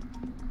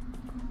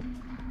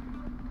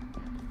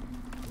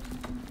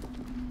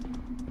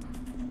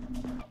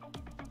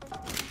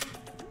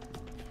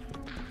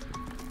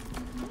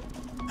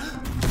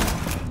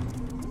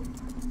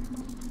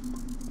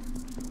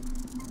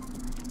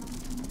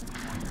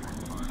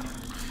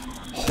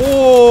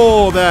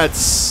 Oh,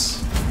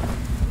 that's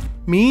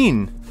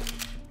mean.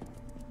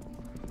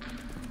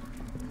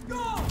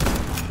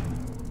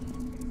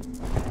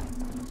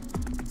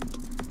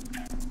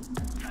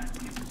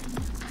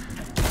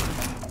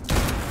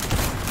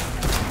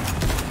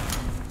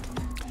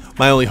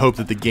 My only hope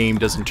that the game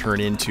doesn't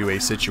turn into a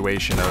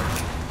situation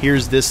of,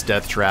 here's this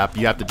death trap,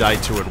 you have to die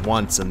to it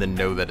once and then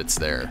know that it's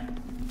there,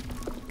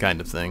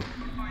 kind of thing.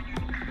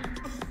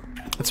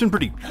 It's been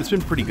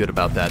pretty good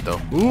about that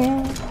though.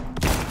 Ooh.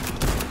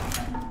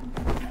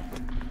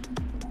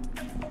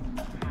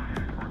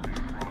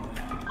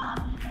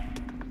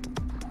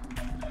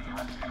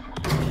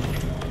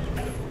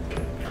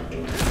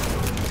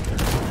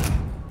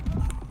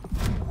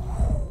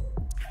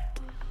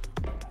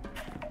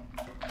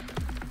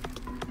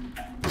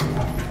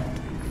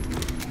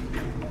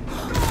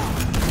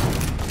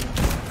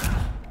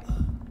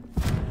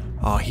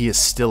 Oh, he is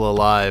still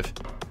alive.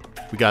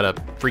 We got a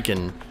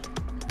freaking...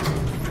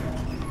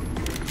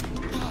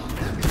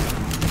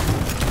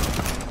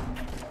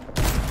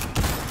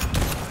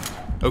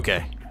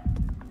 Okay.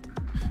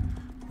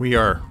 We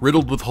are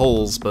riddled with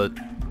holes, but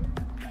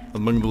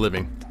among the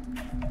living.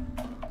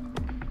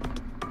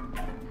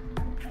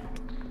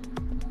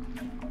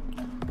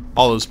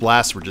 All those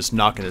blasts were just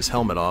knocking his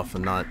helmet off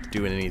and not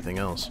doing anything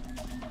else.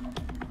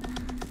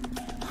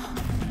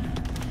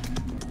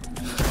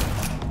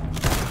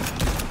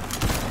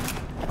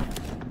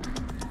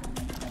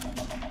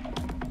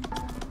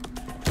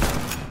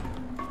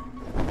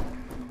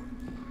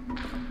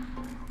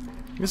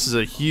 This is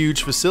a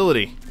huge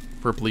facility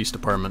for a police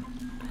department.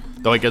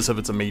 Though I guess if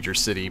it's a major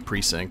city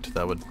precinct,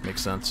 that would make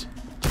sense.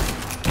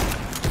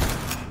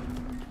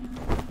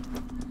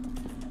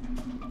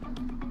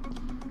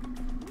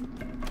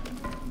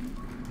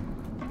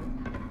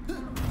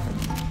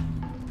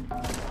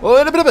 Oh,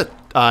 wait a bit.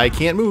 I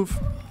can't move.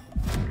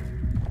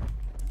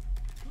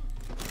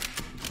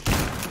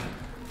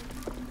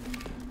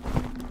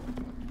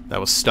 That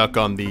was stuck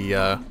on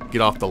the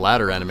get off the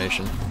ladder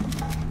animation.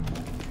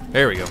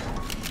 There we go.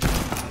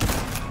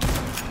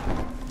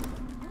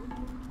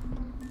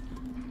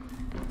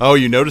 Oh,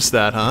 you noticed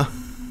that, huh?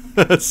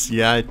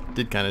 Yeah, I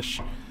did kind of...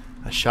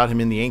 I shot him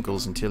in the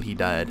ankles until he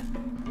died.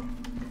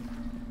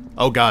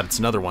 Oh god, it's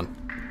another one.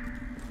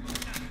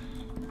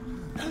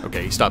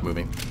 Okay, he stopped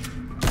moving.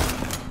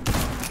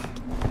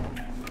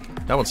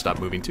 That one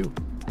stopped moving too.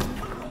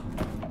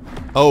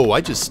 Oh,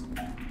 I just...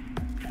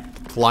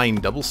 flying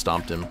double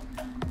stomped him.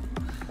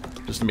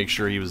 Just to make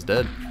sure he was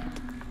dead.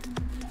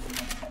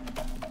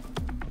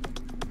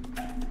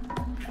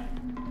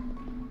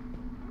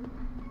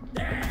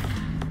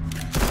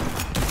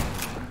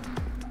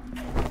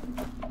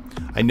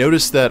 I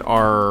noticed that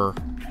our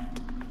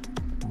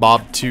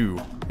Bob 2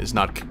 is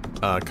not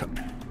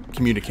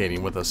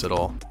communicating with us at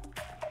all.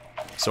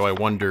 So I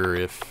wonder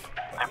if...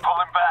 They're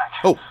pulling back.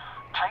 Oh!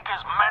 Take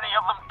as many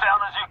of them down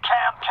as you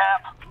can,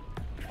 Cap.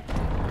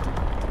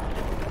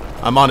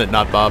 I'm on it,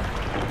 not Bob.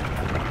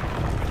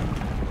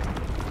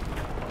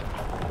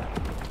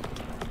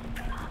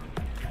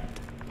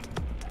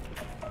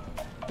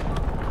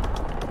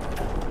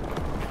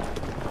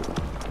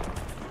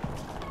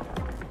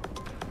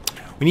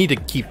 We need to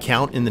keep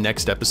count in the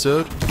next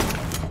episode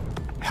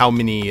how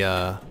many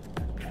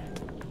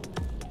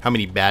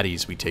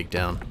baddies we take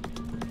down.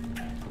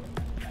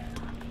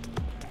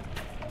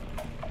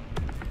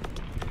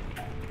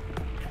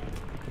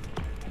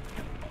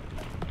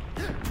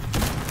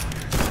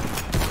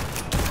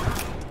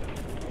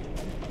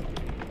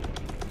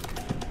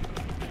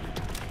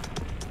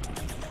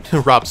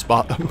 Rob's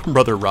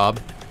brother Rob.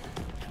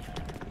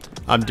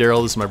 I'm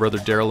Daryl, this is my brother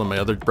Daryl, and my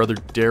other brother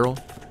Daryl.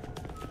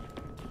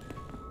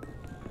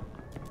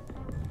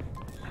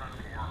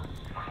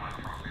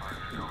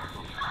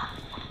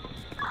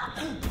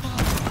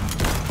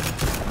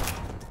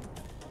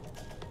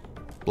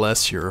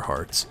 Bless your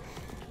hearts.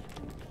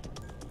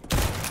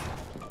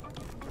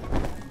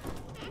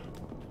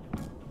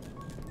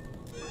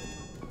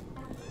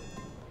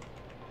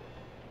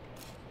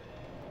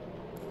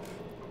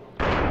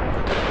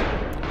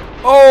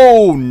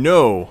 Oh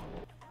no!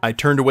 I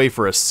turned away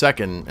for a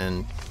second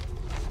and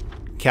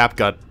Cap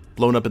got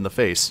blown up in the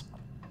face.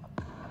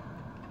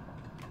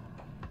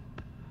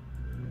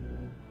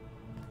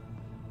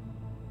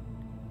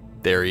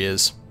 There he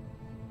is.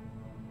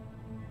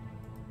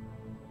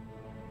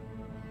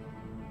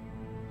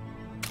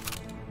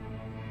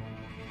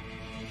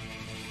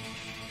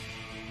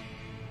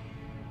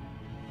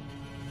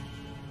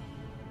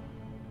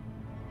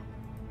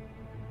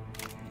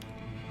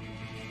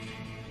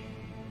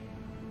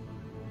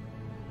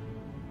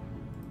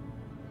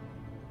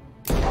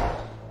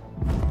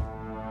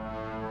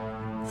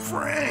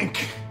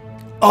 Frank!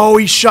 Oh,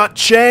 he shot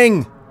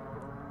Chang!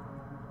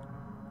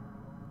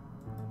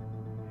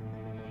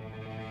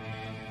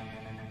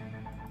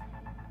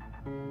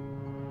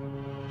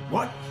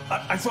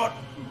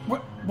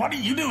 What are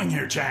you doing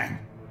here, Chang?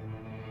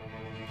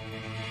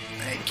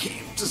 I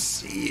came to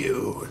see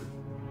you.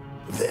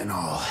 Then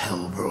all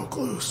hell broke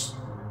loose.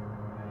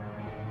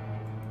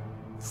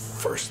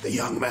 First the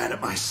young man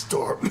at my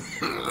store,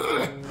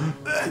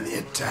 then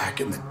the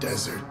attack in the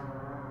desert.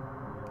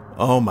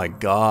 Oh my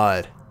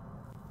God.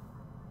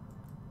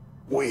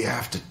 We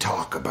have to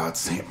talk about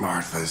St.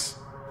 Martha's.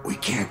 We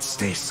can't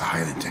stay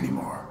silent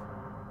anymore.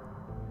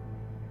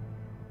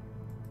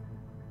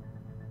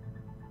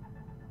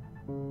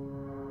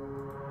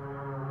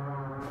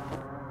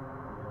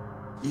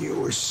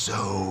 You were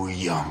so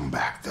young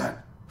back then,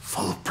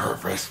 full of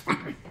purpose.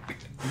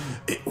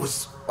 It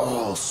was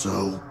all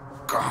so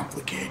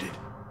complicated.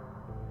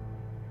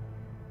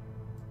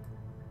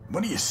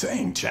 What are you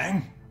saying,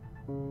 Chang?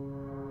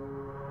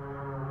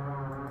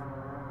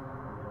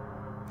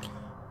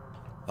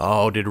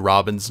 Oh, did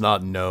Robbins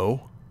not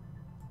know?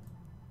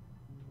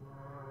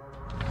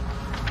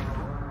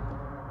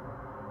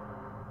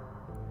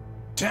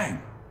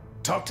 Chang,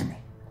 talk to me.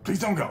 Please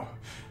don't go.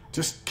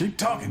 Just keep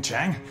talking,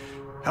 Chang.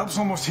 Help's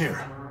almost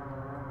here.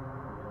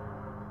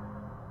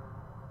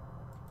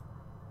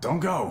 Don't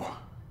go.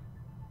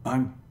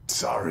 I'm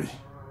sorry.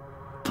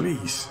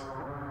 Please.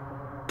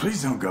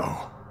 Please don't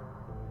go.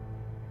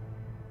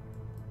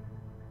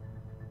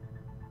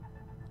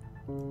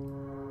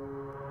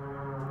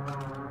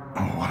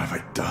 Oh, what have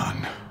I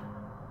done?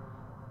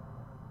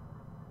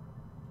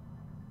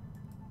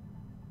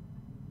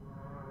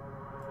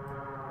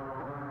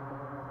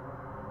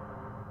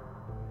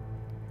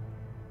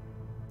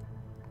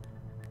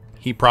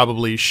 He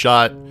probably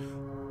shot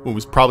what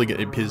was probably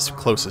his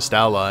closest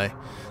ally.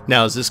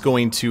 Now, is this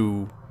going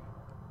to...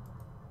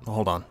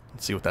 Hold on.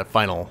 Let's see what that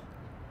final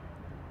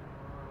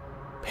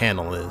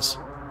panel is.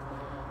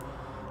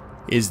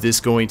 Is this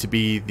going to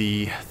be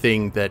the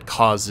thing that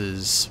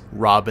causes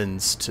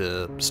Robbins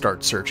to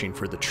start searching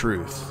for the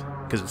truth?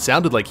 Because it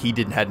sounded like he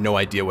had no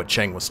idea what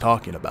Chang was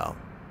talking about.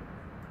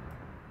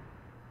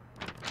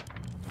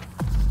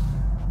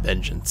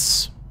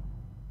 Vengeance.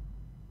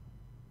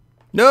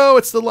 No,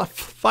 it's the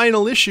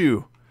final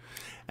issue.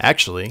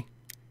 Actually,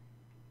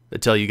 to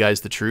tell you guys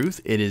the truth,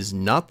 it is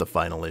not the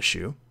final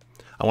issue.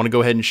 I want to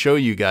go ahead and show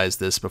you guys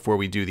this before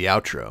we do the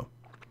outro.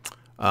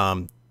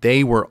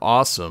 They were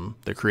awesome,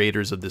 the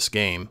creators of this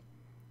game.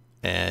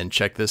 And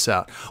check this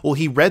out. Well,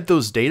 he read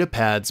those data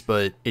pads,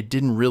 but it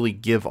didn't really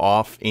give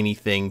off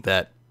anything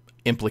that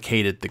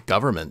implicated the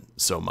government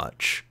so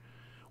much,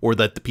 or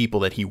that the people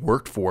that he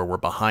worked for were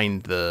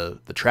behind the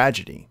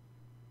tragedy.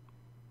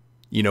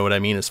 You know what I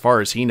mean? As far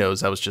as he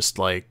knows, I was just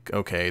like,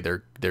 okay,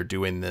 they're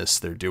doing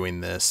this,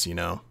 you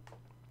know.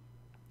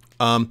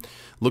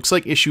 Looks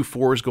like issue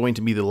 4 is going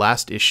to be the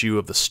last issue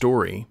of the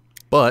story,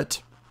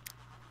 but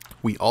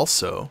we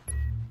also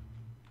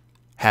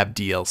have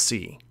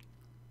DLC.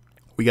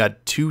 We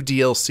got 2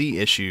 DLC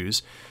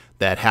issues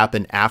that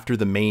happen after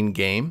the main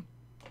game,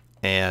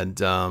 and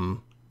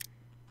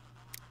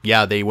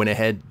yeah, they went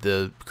ahead,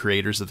 the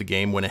creators of the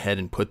game went ahead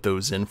and put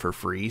those in for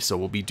free, so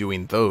we'll be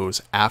doing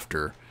those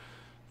after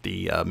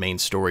the main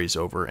story's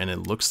over, and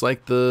it looks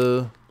like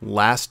the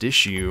last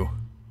issue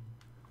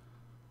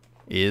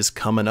is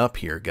coming up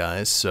here,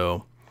 guys.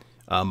 So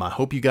I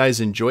hope you guys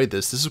enjoyed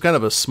this. This is kind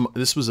of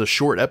this was a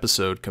short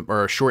episode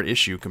or a short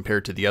issue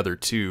compared to the other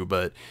 2,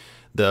 but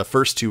the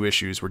first 2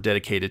 issues were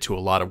dedicated to a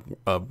lot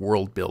of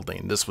world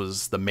building. This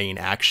was the main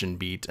action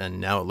beat, and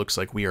now it looks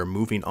like we are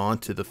moving on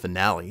to the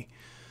finale.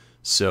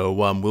 So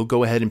we'll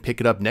go ahead and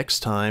pick it up next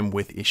time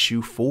with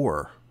issue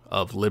 4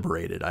 of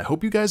Liberated. I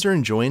hope you guys are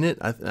enjoying it.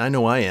 I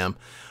know I am.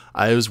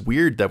 It was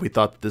weird that we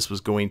thought that this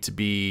was going to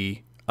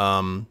be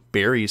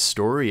Barry's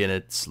story, and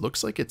it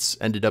looks like it's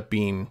ended up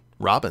being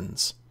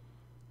Robbins.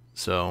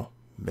 So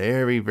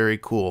very, very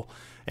cool.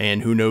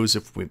 And who knows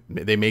if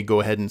they may go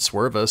ahead and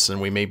swerve us, and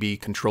we may be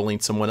controlling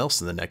someone else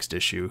in the next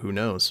issue. Who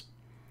knows?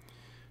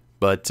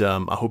 But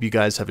I hope you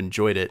guys have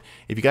enjoyed it.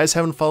 If you guys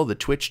haven't followed the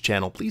Twitch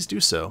channel, please do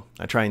so.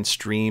 I try and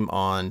stream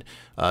on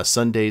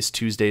Sundays,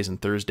 Tuesdays,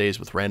 and Thursdays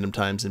with random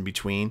times in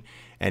between.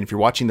 And if you're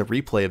watching the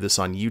replay of this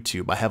on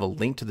YouTube, I have a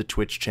link to the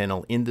Twitch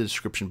channel in the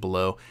description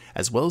below,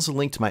 as well as a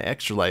link to my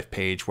Extra Life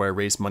page where I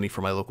raise money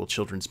for my local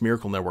Children's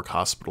Miracle Network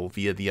Hospital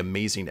via the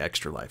amazing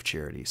Extra Life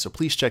charity. So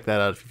please check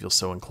that out if you feel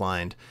so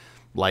inclined.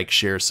 Like,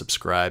 share,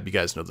 subscribe. You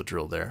guys know the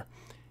drill there.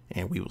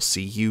 And we will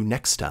see you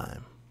next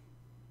time.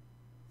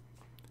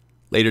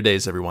 Later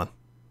days, everyone.